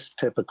it's just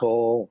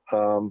typical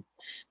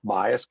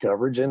biased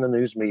coverage in the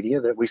news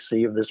media that we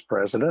see of this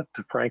president,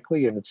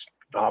 frankly, and it's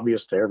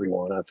obvious to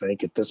everyone, I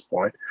think, at this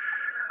point.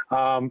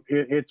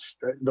 It's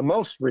the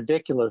most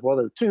ridiculous, well,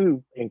 there are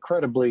two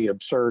incredibly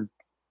absurd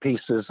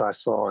pieces I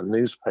saw in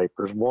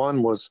newspapers.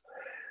 One was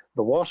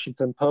the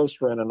Washington Post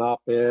ran an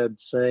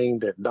op-ed saying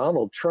that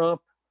Donald Trump,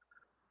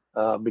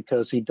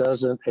 because he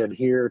doesn't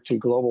adhere to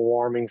global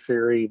warming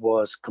theory,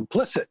 was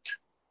complicit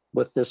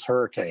with this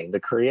hurricane,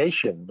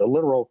 the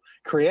literal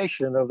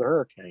creation of the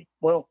hurricane.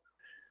 Well,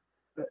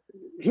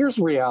 here's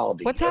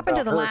reality. What's happened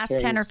to about the last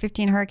 10 or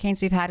 15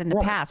 hurricanes we've had in the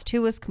past?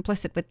 Who was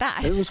complicit with that?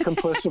 Who was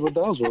complicit with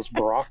those? Was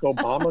Barack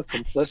Obama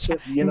complicit,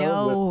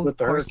 No, with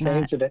the of course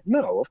hurricanes? not.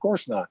 No, of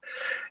course not.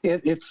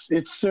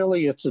 It's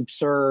silly. It's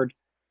absurd.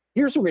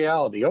 Here's the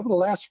reality. Over the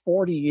last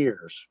 40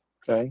 years,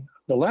 okay,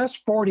 the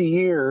last 40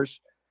 years,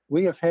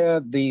 we have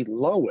had the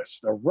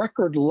lowest, a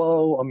record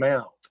low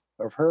amount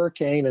of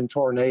hurricane and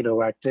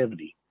tornado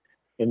activity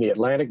in the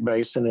Atlantic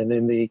Basin and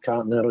in the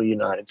continental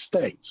United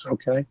States,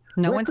 okay?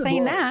 No one's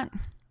saying that.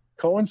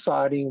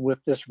 Coinciding with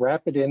this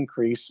rapid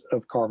increase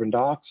of carbon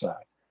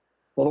dioxide.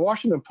 Well, the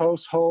Washington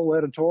Post's whole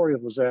editorial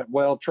was that,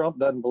 well, Trump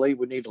doesn't believe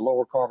we need to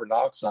lower carbon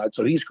dioxide,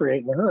 so he's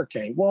creating a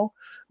hurricane. Well,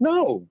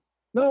 no,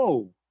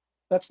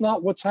 that's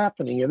not what's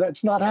happening. And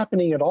that's not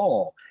happening at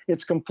all.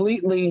 It's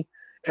completely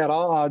at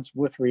odds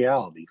with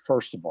reality,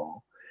 first of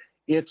all.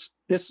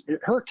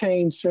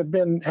 Hurricanes have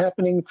been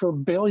happening for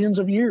billions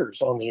of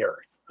years on the Earth.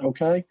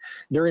 Okay,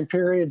 during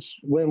periods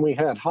when we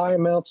had high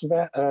amounts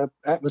of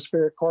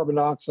atmospheric carbon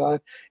dioxide,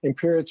 and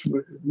periods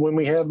when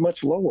we had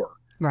much lower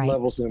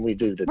levels than we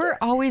do today. We're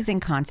always in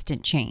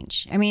constant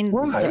change. I mean,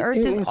 the Earth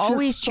is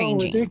always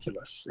changing. So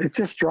ridiculous. It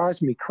just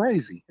drives me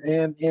crazy,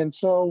 and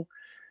so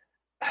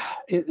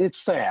it's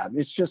sad.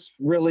 It's just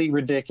really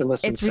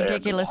ridiculous. It's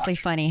ridiculously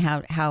funny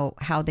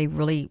how they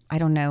really. I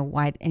don't know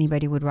why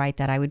anybody would write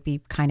that. I would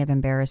be kind of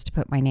embarrassed to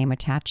put my name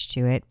attached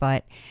to it.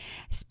 But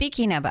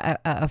speaking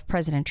of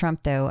President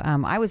Trump, though,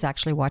 I was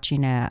actually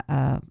watching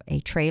a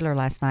trailer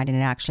last night, and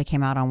it actually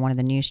came out on one of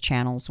the news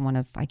channels, one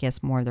of, I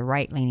guess, more of the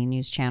right-leaning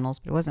news channels,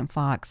 but it wasn't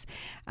Fox.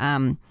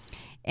 And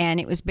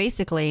it was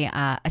basically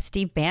a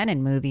Steve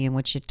Bannon movie in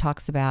which it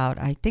talks about,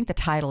 I think the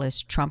title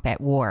is Trump at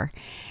War.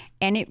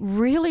 And it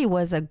really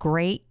was a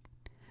great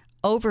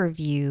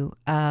overview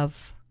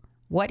of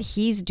what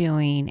he's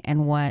doing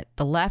and what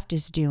the left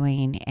is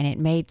doing. And it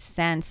made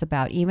sense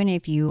about, even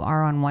if you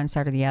are on one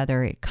side or the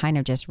other, it kind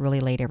of just really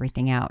laid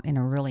everything out in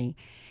a really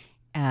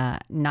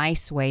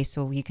nice way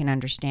so you can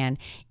understand.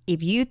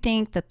 If you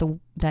think that the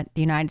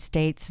United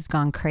States has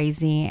gone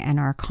crazy and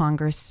our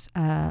Congress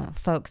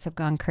folks have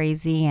gone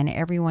crazy and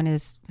everyone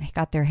has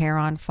got their hair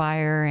on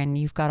fire and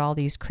you've got all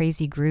these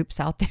crazy groups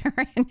out there,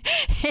 and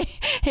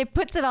it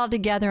puts it all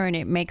together and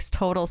it makes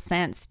total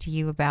sense to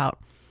you about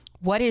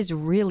what is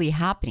really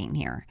happening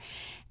here.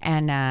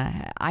 And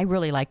I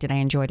really liked it. I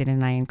enjoyed it,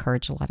 and I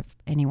encourage a lot of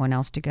anyone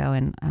else to go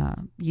and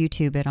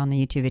YouTube it on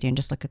the YouTube video and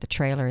just look at the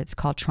trailer. It's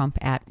called Trump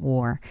at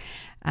War.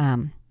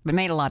 It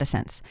made a lot of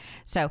sense.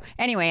 So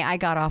anyway, I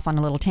got off on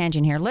a little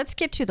tangent here. Let's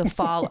get to the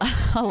fall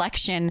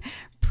election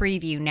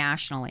preview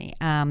nationally.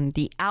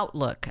 The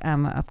outlook,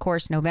 of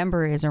course,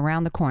 November is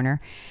around the corner.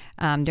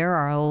 There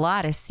are a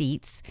lot of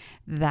seats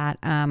that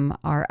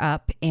are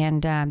up,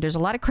 and there's a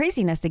lot of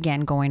craziness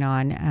again going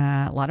on.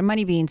 A lot of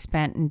money being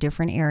spent in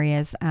different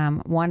areas.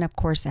 One, of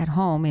course, at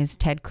home is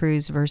Ted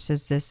Cruz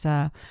versus this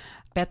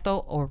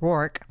Beto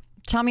O'Rourke.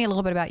 Tell me a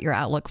little bit about your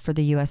outlook for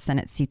the U.S.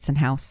 Senate seats and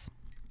House.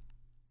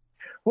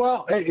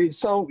 Well,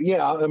 so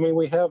yeah, I mean,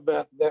 we have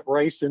that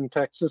race in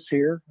Texas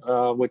here,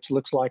 which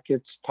looks like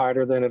it's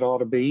tighter than it ought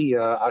to be.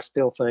 I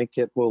still think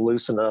it will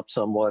loosen up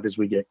somewhat as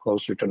we get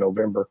closer to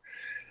November.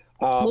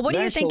 Well, what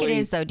do you think it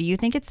is, though? Do you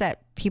think it's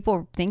that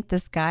people think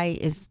this guy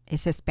is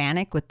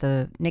Hispanic with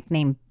the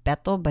nickname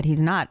Beto, but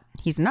he's not?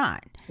 He's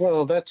not.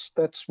 Well, that's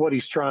what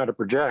he's trying to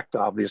project,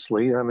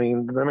 obviously. I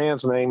mean, the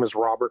man's name is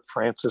Robert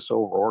Francis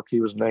O'Rourke.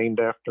 He was named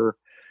after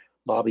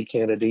Bobby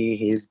Kennedy.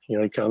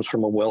 He comes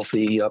from a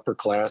wealthy upper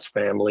class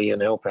family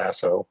in El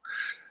Paso.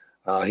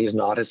 He's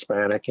not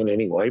Hispanic in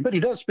any way, but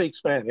he does speak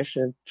Spanish,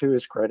 and to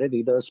his credit,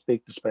 he does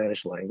speak the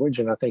Spanish language,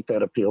 and I think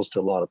that appeals to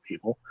a lot of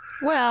people.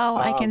 Well,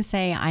 I can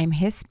say I'm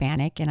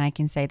Hispanic, and I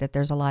can say that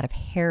there's a lot of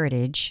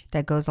heritage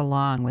that goes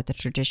along with the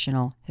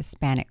traditional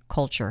Hispanic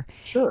culture.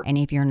 Sure. And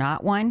if you're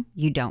not one,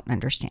 you don't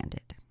understand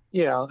it.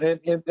 Yeah,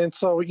 and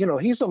so,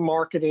 he's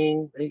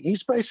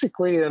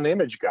basically an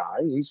image guy.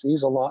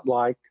 He's a lot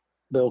like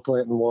Bill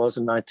Clinton was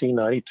in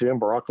 1992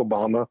 and Barack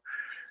Obama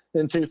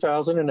in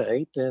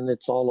 2008, and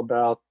it's all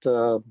about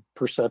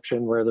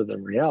perception rather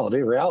than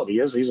reality.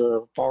 Reality is he's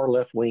a far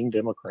left-wing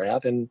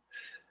Democrat, and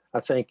I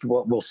think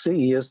what we'll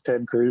see is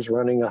Ted Cruz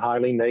running a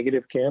highly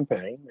negative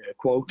campaign, a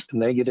quote,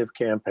 negative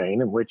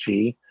campaign, in which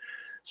he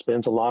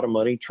spends a lot of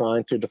money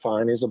trying to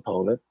define his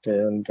opponent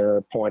and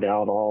point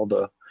out all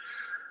the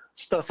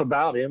stuff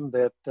about him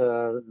that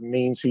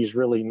means he's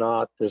really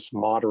not this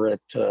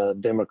moderate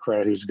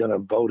Democrat who's going to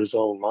vote his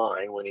own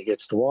mind when he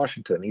gets to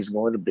Washington. He's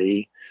going to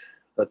be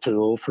a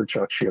tool for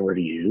Chuck Schumer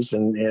to use,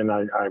 and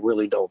I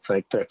really don't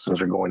think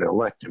Texans are going to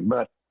elect him.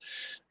 But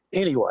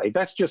anyway,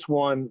 that's just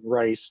one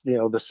race.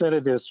 The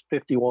Senate is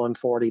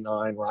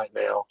 51-49 right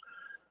now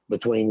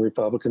between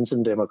Republicans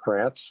and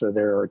Democrats. So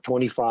there are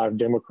 25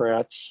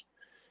 Democrats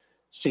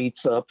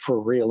seats up for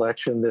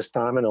re-election this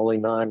time and only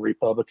 9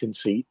 Republican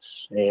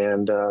seats,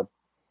 and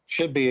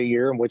should be a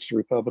year in which the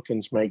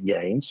Republicans make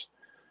gains.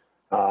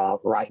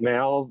 Right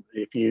now,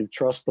 if you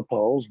trust the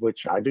polls,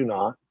 which I do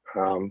not,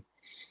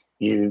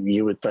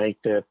 you would think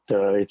that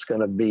it's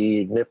going to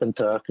be nip and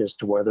tuck as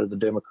to whether the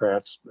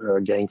Democrats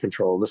gain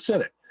control of the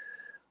Senate.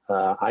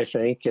 I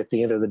think at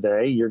the end of the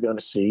day, you're going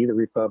to see the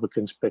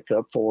Republicans pick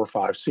up 4 or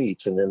 5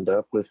 seats and end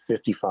up with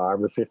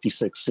 55 or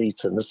 56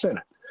 seats in the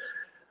Senate.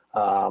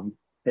 And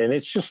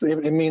it's just, I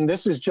mean,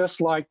 this is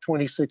just like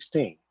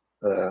 2016.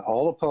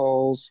 All the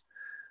polls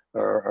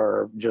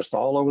are just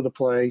all over the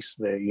place.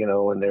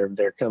 And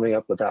they're coming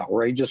up with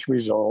outrageous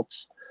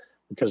results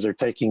because they're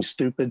taking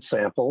stupid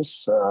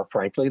samples.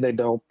 Frankly, they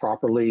don't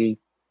properly,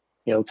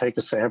 take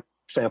a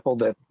sample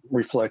that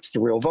reflects the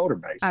real voter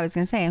base. I was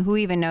going to say, who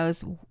even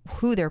knows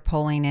who they're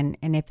polling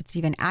and if it's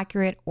even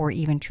accurate or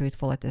even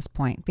truthful at this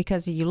point?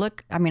 Because you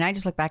look, I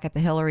just look back at the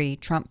Hillary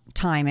Trump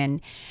time and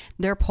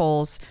their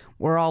polls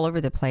were all over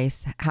the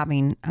place,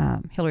 having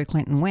Hillary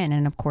Clinton win.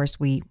 And of course,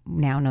 we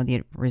now know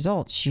the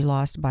results. She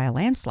lost by a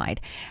landslide.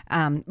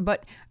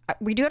 But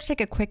we do have to take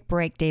a quick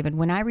break, David.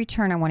 When I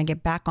return, I want to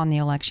get back on the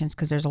elections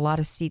because there's a lot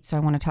of seats. So I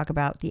want to talk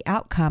about the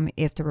outcome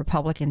if the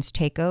Republicans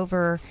take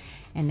over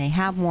and they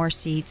have more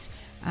seats.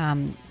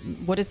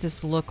 What does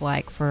this look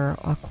like for,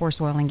 of course,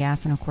 oil and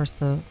gas and, of course,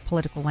 the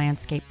political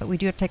landscape? But we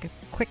do have to take a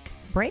quick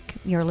break.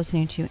 You're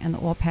listening to In the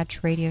Oil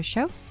Patch Radio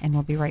Show, and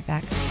we'll be right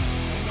back.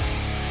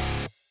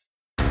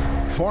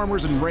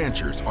 Farmers and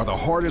ranchers are the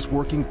hardest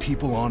working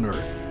people on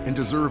earth and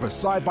deserve a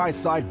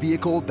side-by-side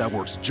vehicle that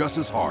works just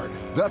as hard.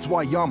 That's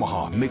why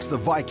Yamaha makes the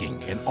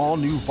Viking and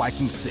all-new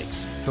Viking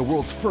 6, the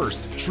world's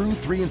first true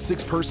 3- and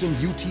 6-person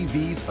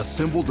UTVs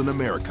assembled in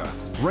America.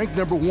 Ranked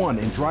number 1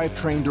 in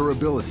drivetrain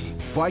durability,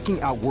 Viking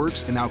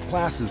outworks and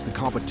outclasses the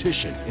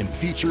competition in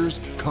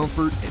features,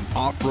 comfort, and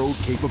off-road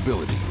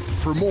capability.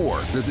 For more,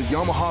 visit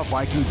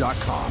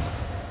YamahaViking.com.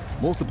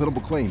 Most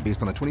dependable claim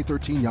based on a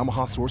 2013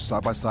 Yamaha Source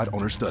side-by-side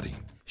owner study.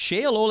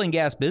 Shale Oil and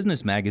Gas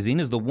Business Magazine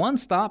is the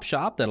one-stop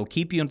shop that'll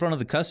keep you in front of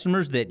the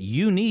customers that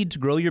you need to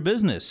grow your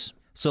business.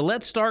 So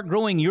let's start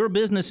growing your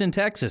business in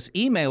Texas.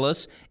 Email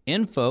us,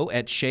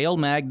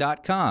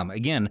 info@shalemag.com.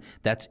 Again,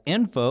 that's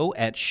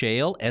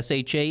info@shale,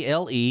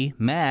 S-H-A-L-E,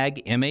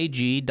 mag,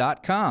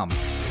 M-A-G.com.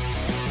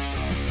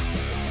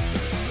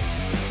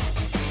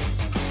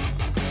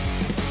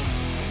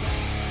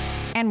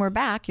 And we're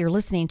back. You're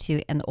listening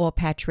to In the Oil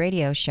Patch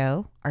Radio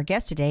Show. Our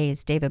guest today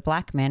is David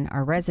Blackman,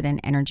 our resident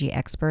energy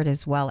expert,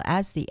 as well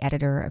as the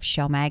editor of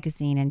Shale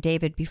Magazine. And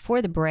David,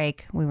 before the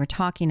break, we were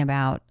talking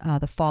about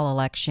the fall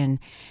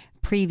election,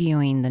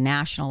 previewing the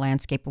national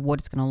landscape of what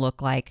it's going to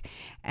look like.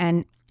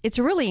 And it's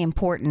really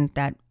important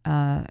that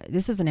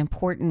this is an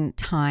important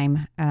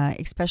time,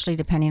 especially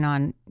depending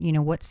on,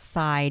 what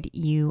side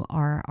you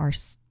are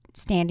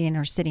standing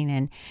or sitting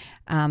in.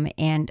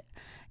 And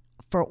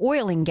for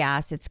oil and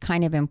gas, it's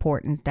kind of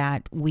important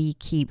that we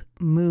keep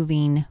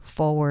moving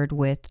forward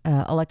with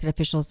elected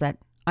officials that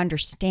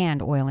understand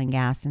oil and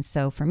gas. And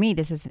so for me,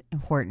 this is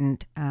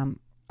important, an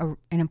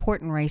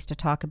important race to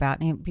talk about.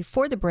 And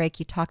before the break,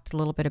 you talked a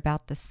little bit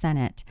about the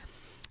Senate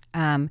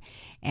and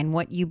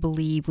what you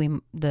believe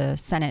the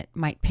Senate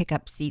might pick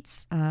up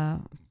seats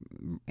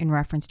in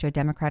reference to a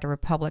Democrat or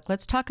Republican.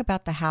 Let's talk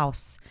about the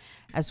House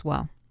as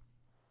well.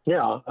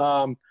 Yeah.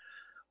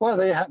 Well,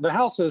 the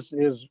House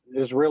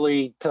is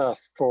really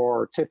tough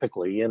for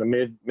typically in a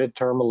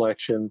midterm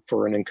election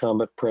for an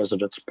incumbent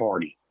president's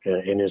party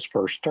in his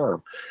first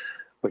term,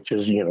 which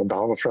is,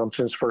 Donald Trump's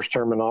in his first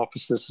term in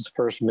office. This is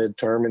first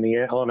midterm,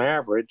 and on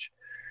average.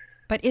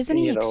 But isn't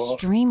he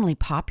extremely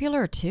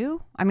popular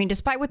too? I mean,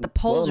 despite what the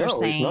polls are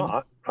saying. He's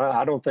not.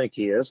 I don't think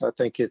he is. I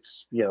think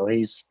it's,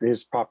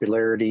 his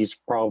popularity is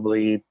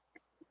probably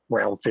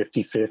around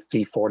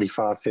 50-50,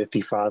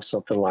 45-55,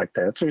 something like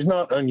that. So he's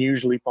not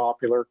unusually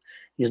popular.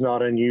 He's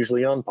not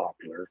unusually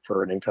unpopular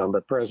for an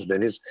incumbent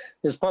president. His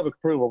public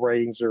approval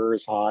ratings are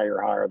as high or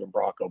higher than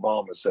Barack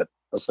Obama's at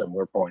a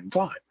similar point in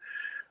time.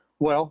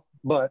 Well,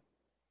 but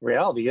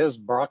reality is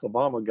Barack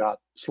Obama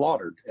got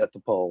slaughtered at the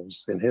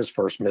polls in his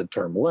first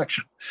midterm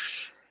election.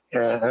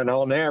 And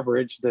on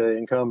average, the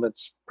incumbent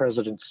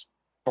president's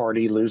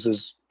party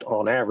loses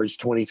on average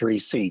 23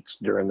 seats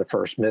during the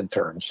first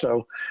midterm.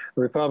 So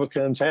the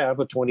Republicans have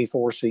a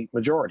 24-seat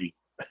majority.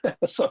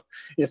 So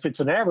if it's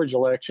an average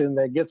election,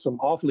 that gets them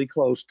awfully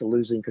close to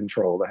losing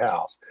control of the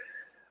House.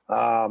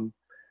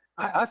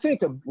 I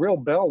think a real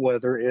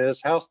bellwether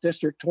is House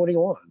District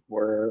 21,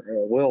 where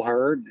Will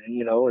Hurd,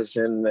 is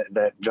in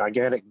that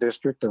gigantic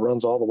district that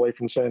runs all the way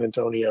from San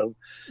Antonio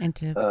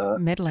into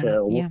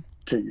Midland,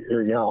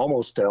 to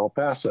almost to El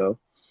Paso.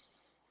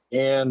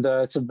 And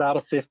it's about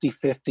a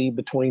 50-50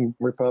 between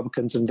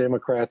Republicans and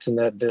Democrats in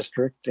that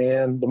district.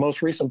 And the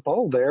most recent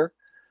poll there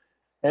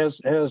has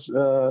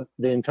the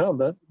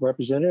incumbent,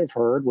 Representative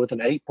Hurd, with an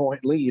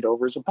 8-point lead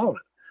over his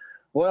opponent.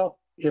 Well,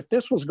 if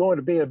this was going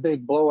to be a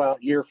big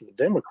blowout year for the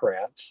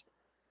Democrats,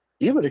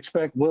 you would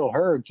expect Will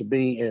Hurd to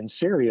be in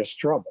serious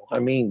trouble. I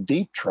mean,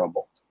 deep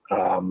trouble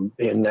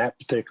in that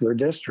particular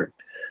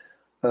district.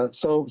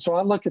 So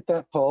I look at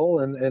that poll,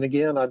 and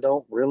again, I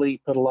don't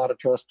really put a lot of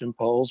trust in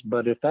polls,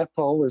 but if that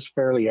poll is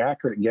fairly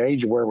accurate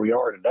gauge of where we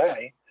are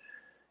today,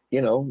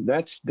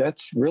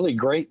 that's really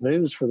great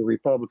news for the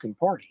Republican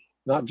Party.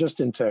 not just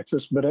in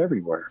Texas, but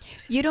everywhere.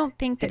 You don't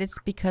think that it's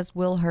because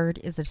Will Hurd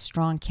is a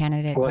strong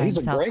candidate Well, by he's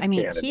himself? a great I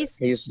mean, candidate.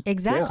 he's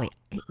exactly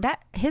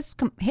that.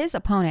 His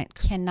opponent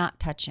cannot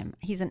touch him.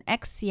 He's an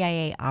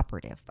ex-CIA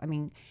operative. I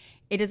mean,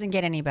 it doesn't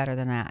get any better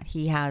than that.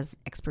 He has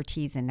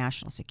expertise in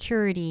national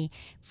security,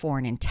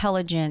 foreign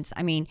intelligence.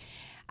 I mean,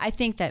 I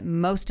think that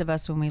most of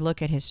us, when we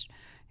look at his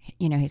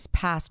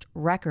past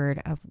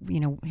record of,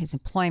 his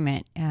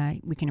employment,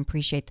 we can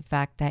appreciate the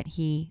fact that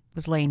he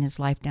was laying his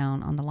life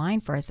down on the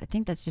line for us. I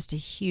think that's just a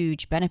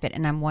huge benefit.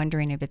 And I'm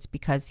wondering if it's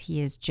because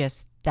he is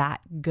just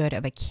that good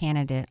of a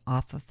candidate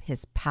off of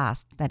his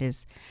past that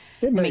is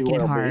making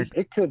it hard.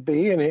 It could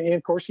be. And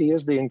of course, he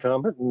is the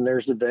incumbent, and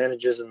there's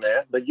advantages in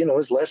that. But,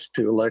 his last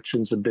two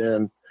elections have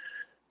been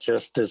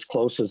just as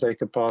close as they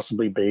could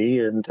possibly be.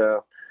 And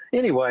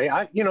anyway,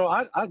 I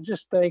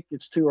just think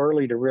it's too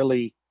early to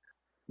really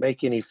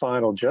make any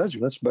final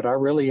judgments, but I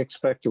really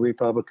expect the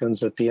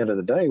Republicans at the end of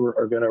the day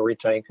are going to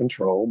retain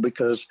control,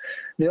 because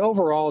the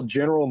overall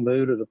general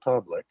mood of the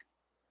public,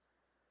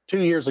 2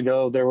 years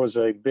ago, there was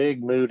a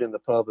big mood in the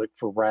public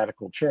for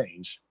radical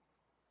change.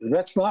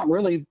 That's not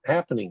really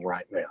happening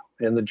right now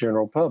in the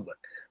general public.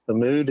 The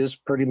mood is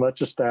pretty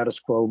much a status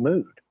quo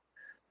mood.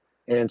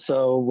 And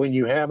so when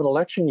you have an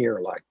election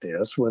year like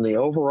this, when the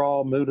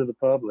overall mood of the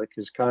public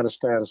is kind of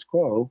status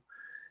quo,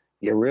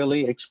 you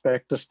really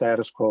expect a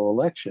status quo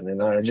election.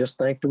 And I just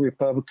think the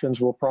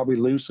Republicans will probably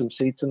lose some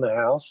seats in the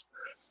House,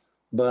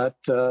 but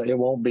it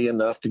won't be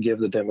enough to give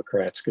the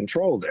Democrats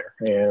control there.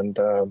 And,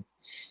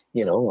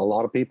 a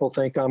lot of people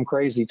think I'm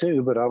crazy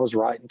too, but I was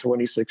right in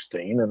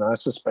 2016, and I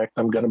suspect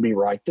I'm going to be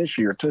right this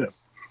year too.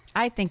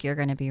 I think you're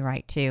going to be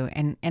right too.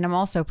 And I'm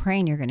also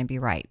praying you're going to be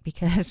right,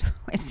 because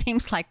it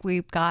seems like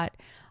we've got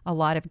a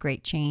lot of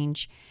great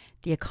change.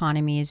 The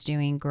economy is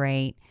doing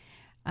great.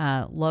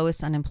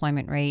 Lowest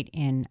unemployment rate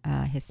in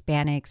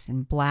Hispanics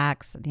and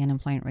Blacks. The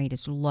unemployment rate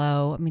is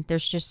low. I mean,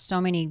 there's just so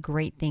many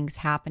great things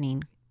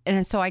happening.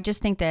 And so I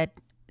just think that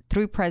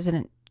through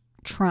President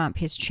Trump,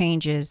 his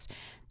changes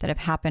that have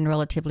happened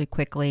relatively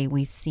quickly,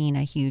 we've seen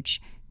a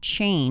huge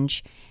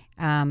change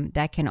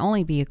that can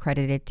only be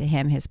accredited to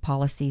him, his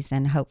policies,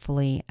 and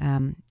hopefully,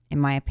 in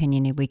my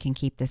opinion, if we can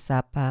keep this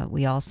up,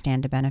 we all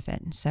stand to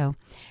benefit. So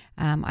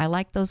I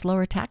like those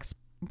lower tax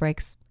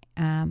breaks.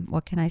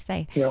 What can I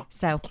say? Yeah.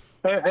 So.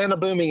 And a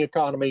booming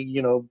economy,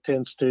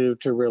 tends to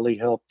really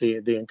help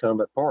the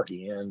incumbent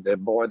party. And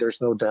boy,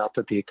 there's no doubt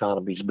that the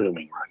economy's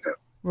booming right now.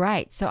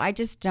 Right. So I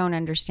just don't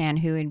understand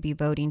who would be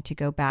voting to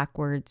go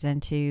backwards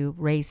and to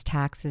raise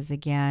taxes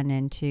again,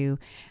 and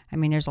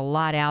there's a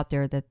lot out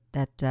there that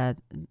the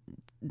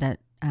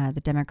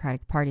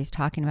Democratic Party is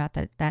talking about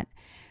that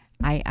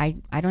I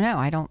don't know.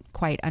 I don't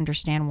quite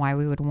understand why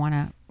we would want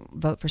to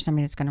vote for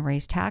somebody that's going to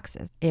raise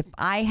taxes. If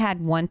I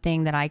had one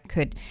thing that I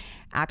could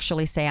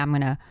actually say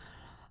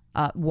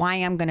why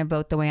I'm going to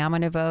vote the way I'm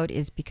going to vote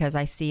is because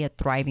I see a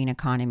thriving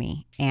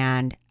economy.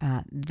 And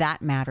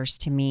that matters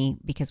to me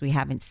because we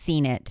haven't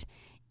seen it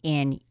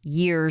in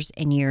years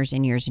and years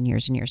and years and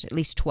years and years, at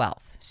least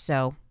 12.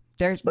 So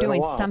they're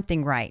doing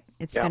something right.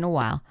 It's been a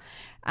while.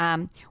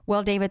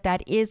 Well, David,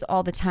 that is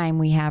all the time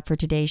we have for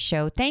today's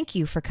show. Thank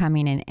you for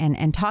coming in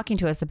and talking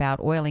to us about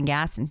oil and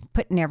gas and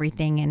putting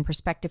everything in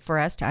perspective for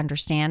us to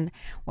understand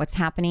what's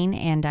happening.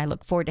 And I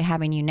look forward to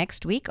having you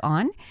next week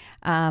on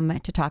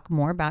to talk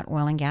more about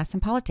oil and gas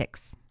and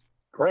politics.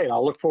 Great.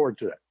 I'll look forward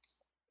to it.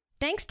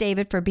 Thanks,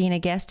 David, for being a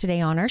guest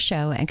today on our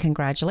show, and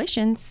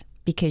congratulations,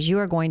 because you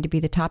are going to be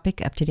the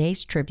topic of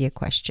today's trivia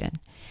question.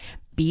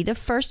 Be the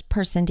first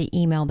person to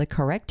email the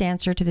correct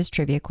answer to this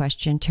trivia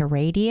question to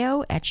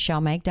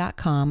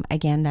radio@shelmag.com.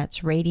 Again,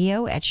 that's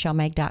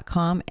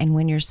radio@shelmag.com, and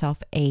win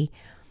yourself a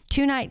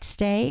 2-night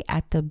stay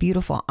at the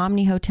beautiful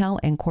Omni Hotel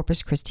in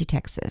Corpus Christi,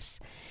 Texas.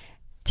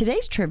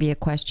 Today's trivia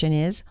question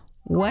is,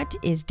 what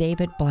is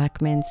David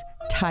Blackman's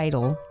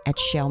title at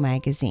Shell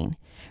Magazine?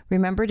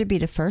 Remember to be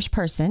the first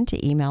person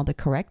to email the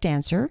correct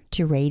answer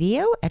to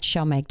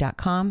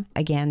radio@shelmag.com.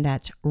 Again,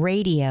 that's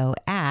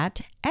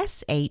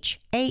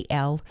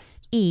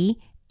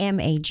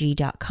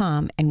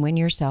radio@SHALEMAG.com, and win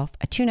yourself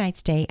a 2-night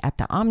stay at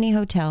the Omni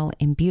Hotel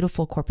in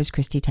beautiful Corpus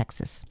Christi,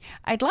 Texas.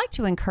 I'd like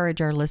to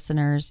encourage our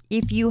listeners,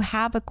 if you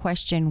have a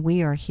question,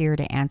 we are here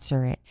to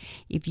answer it.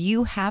 If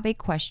you have a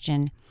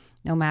question,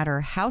 no matter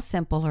how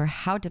simple or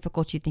how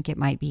difficult you think it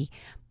might be,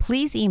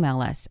 please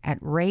email us at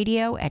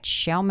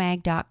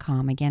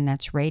radio@shelmag.com. Again,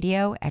 that's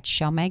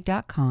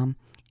radio@shelmag.com.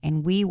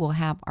 And we will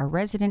have our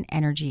resident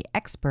energy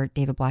expert,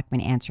 David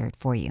Blackman, answer it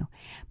for you.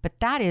 But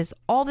that is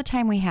all the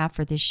time we have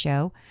for this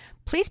show.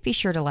 Please be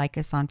sure to like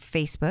us on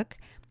Facebook.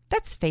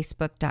 That's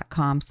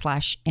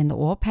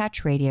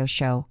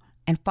facebook.com/InTheOilPatchRadioShow.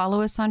 And follow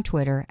us on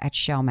Twitter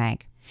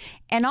 @ShellMag.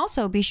 And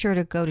also be sure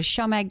to go to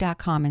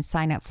shellmag.com and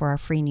sign up for our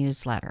free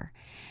newsletter.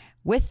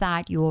 With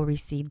that, you will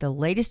receive the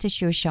latest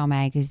issue of Shell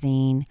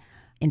Magazine,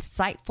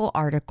 insightful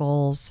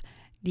articles,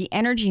 the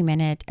Energy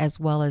Minute, as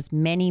well as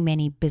many,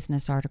 many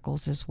business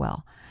articles as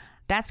well.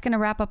 That's going to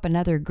wrap up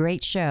another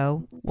great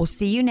show. We'll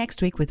see you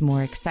next week with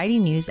more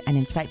exciting news and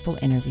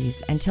insightful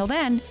interviews. Until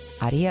then,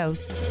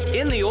 adios.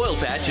 In the Oil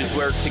Patch is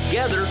where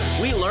together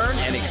we learn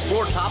and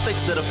explore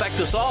topics that affect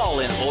us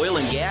all in oil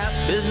and gas,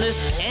 business,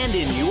 and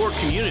in your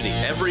community.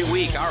 Every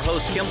week, our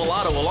host Kim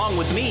Bellotto, along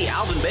with me,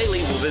 Alvin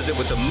Bailey, will visit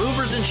with the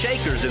movers and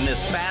shakers in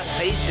this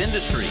fast-paced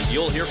industry.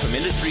 You'll hear from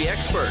industry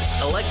experts,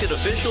 elected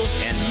officials,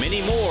 and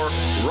many more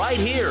right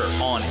here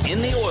on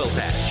In the Oil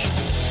Patch.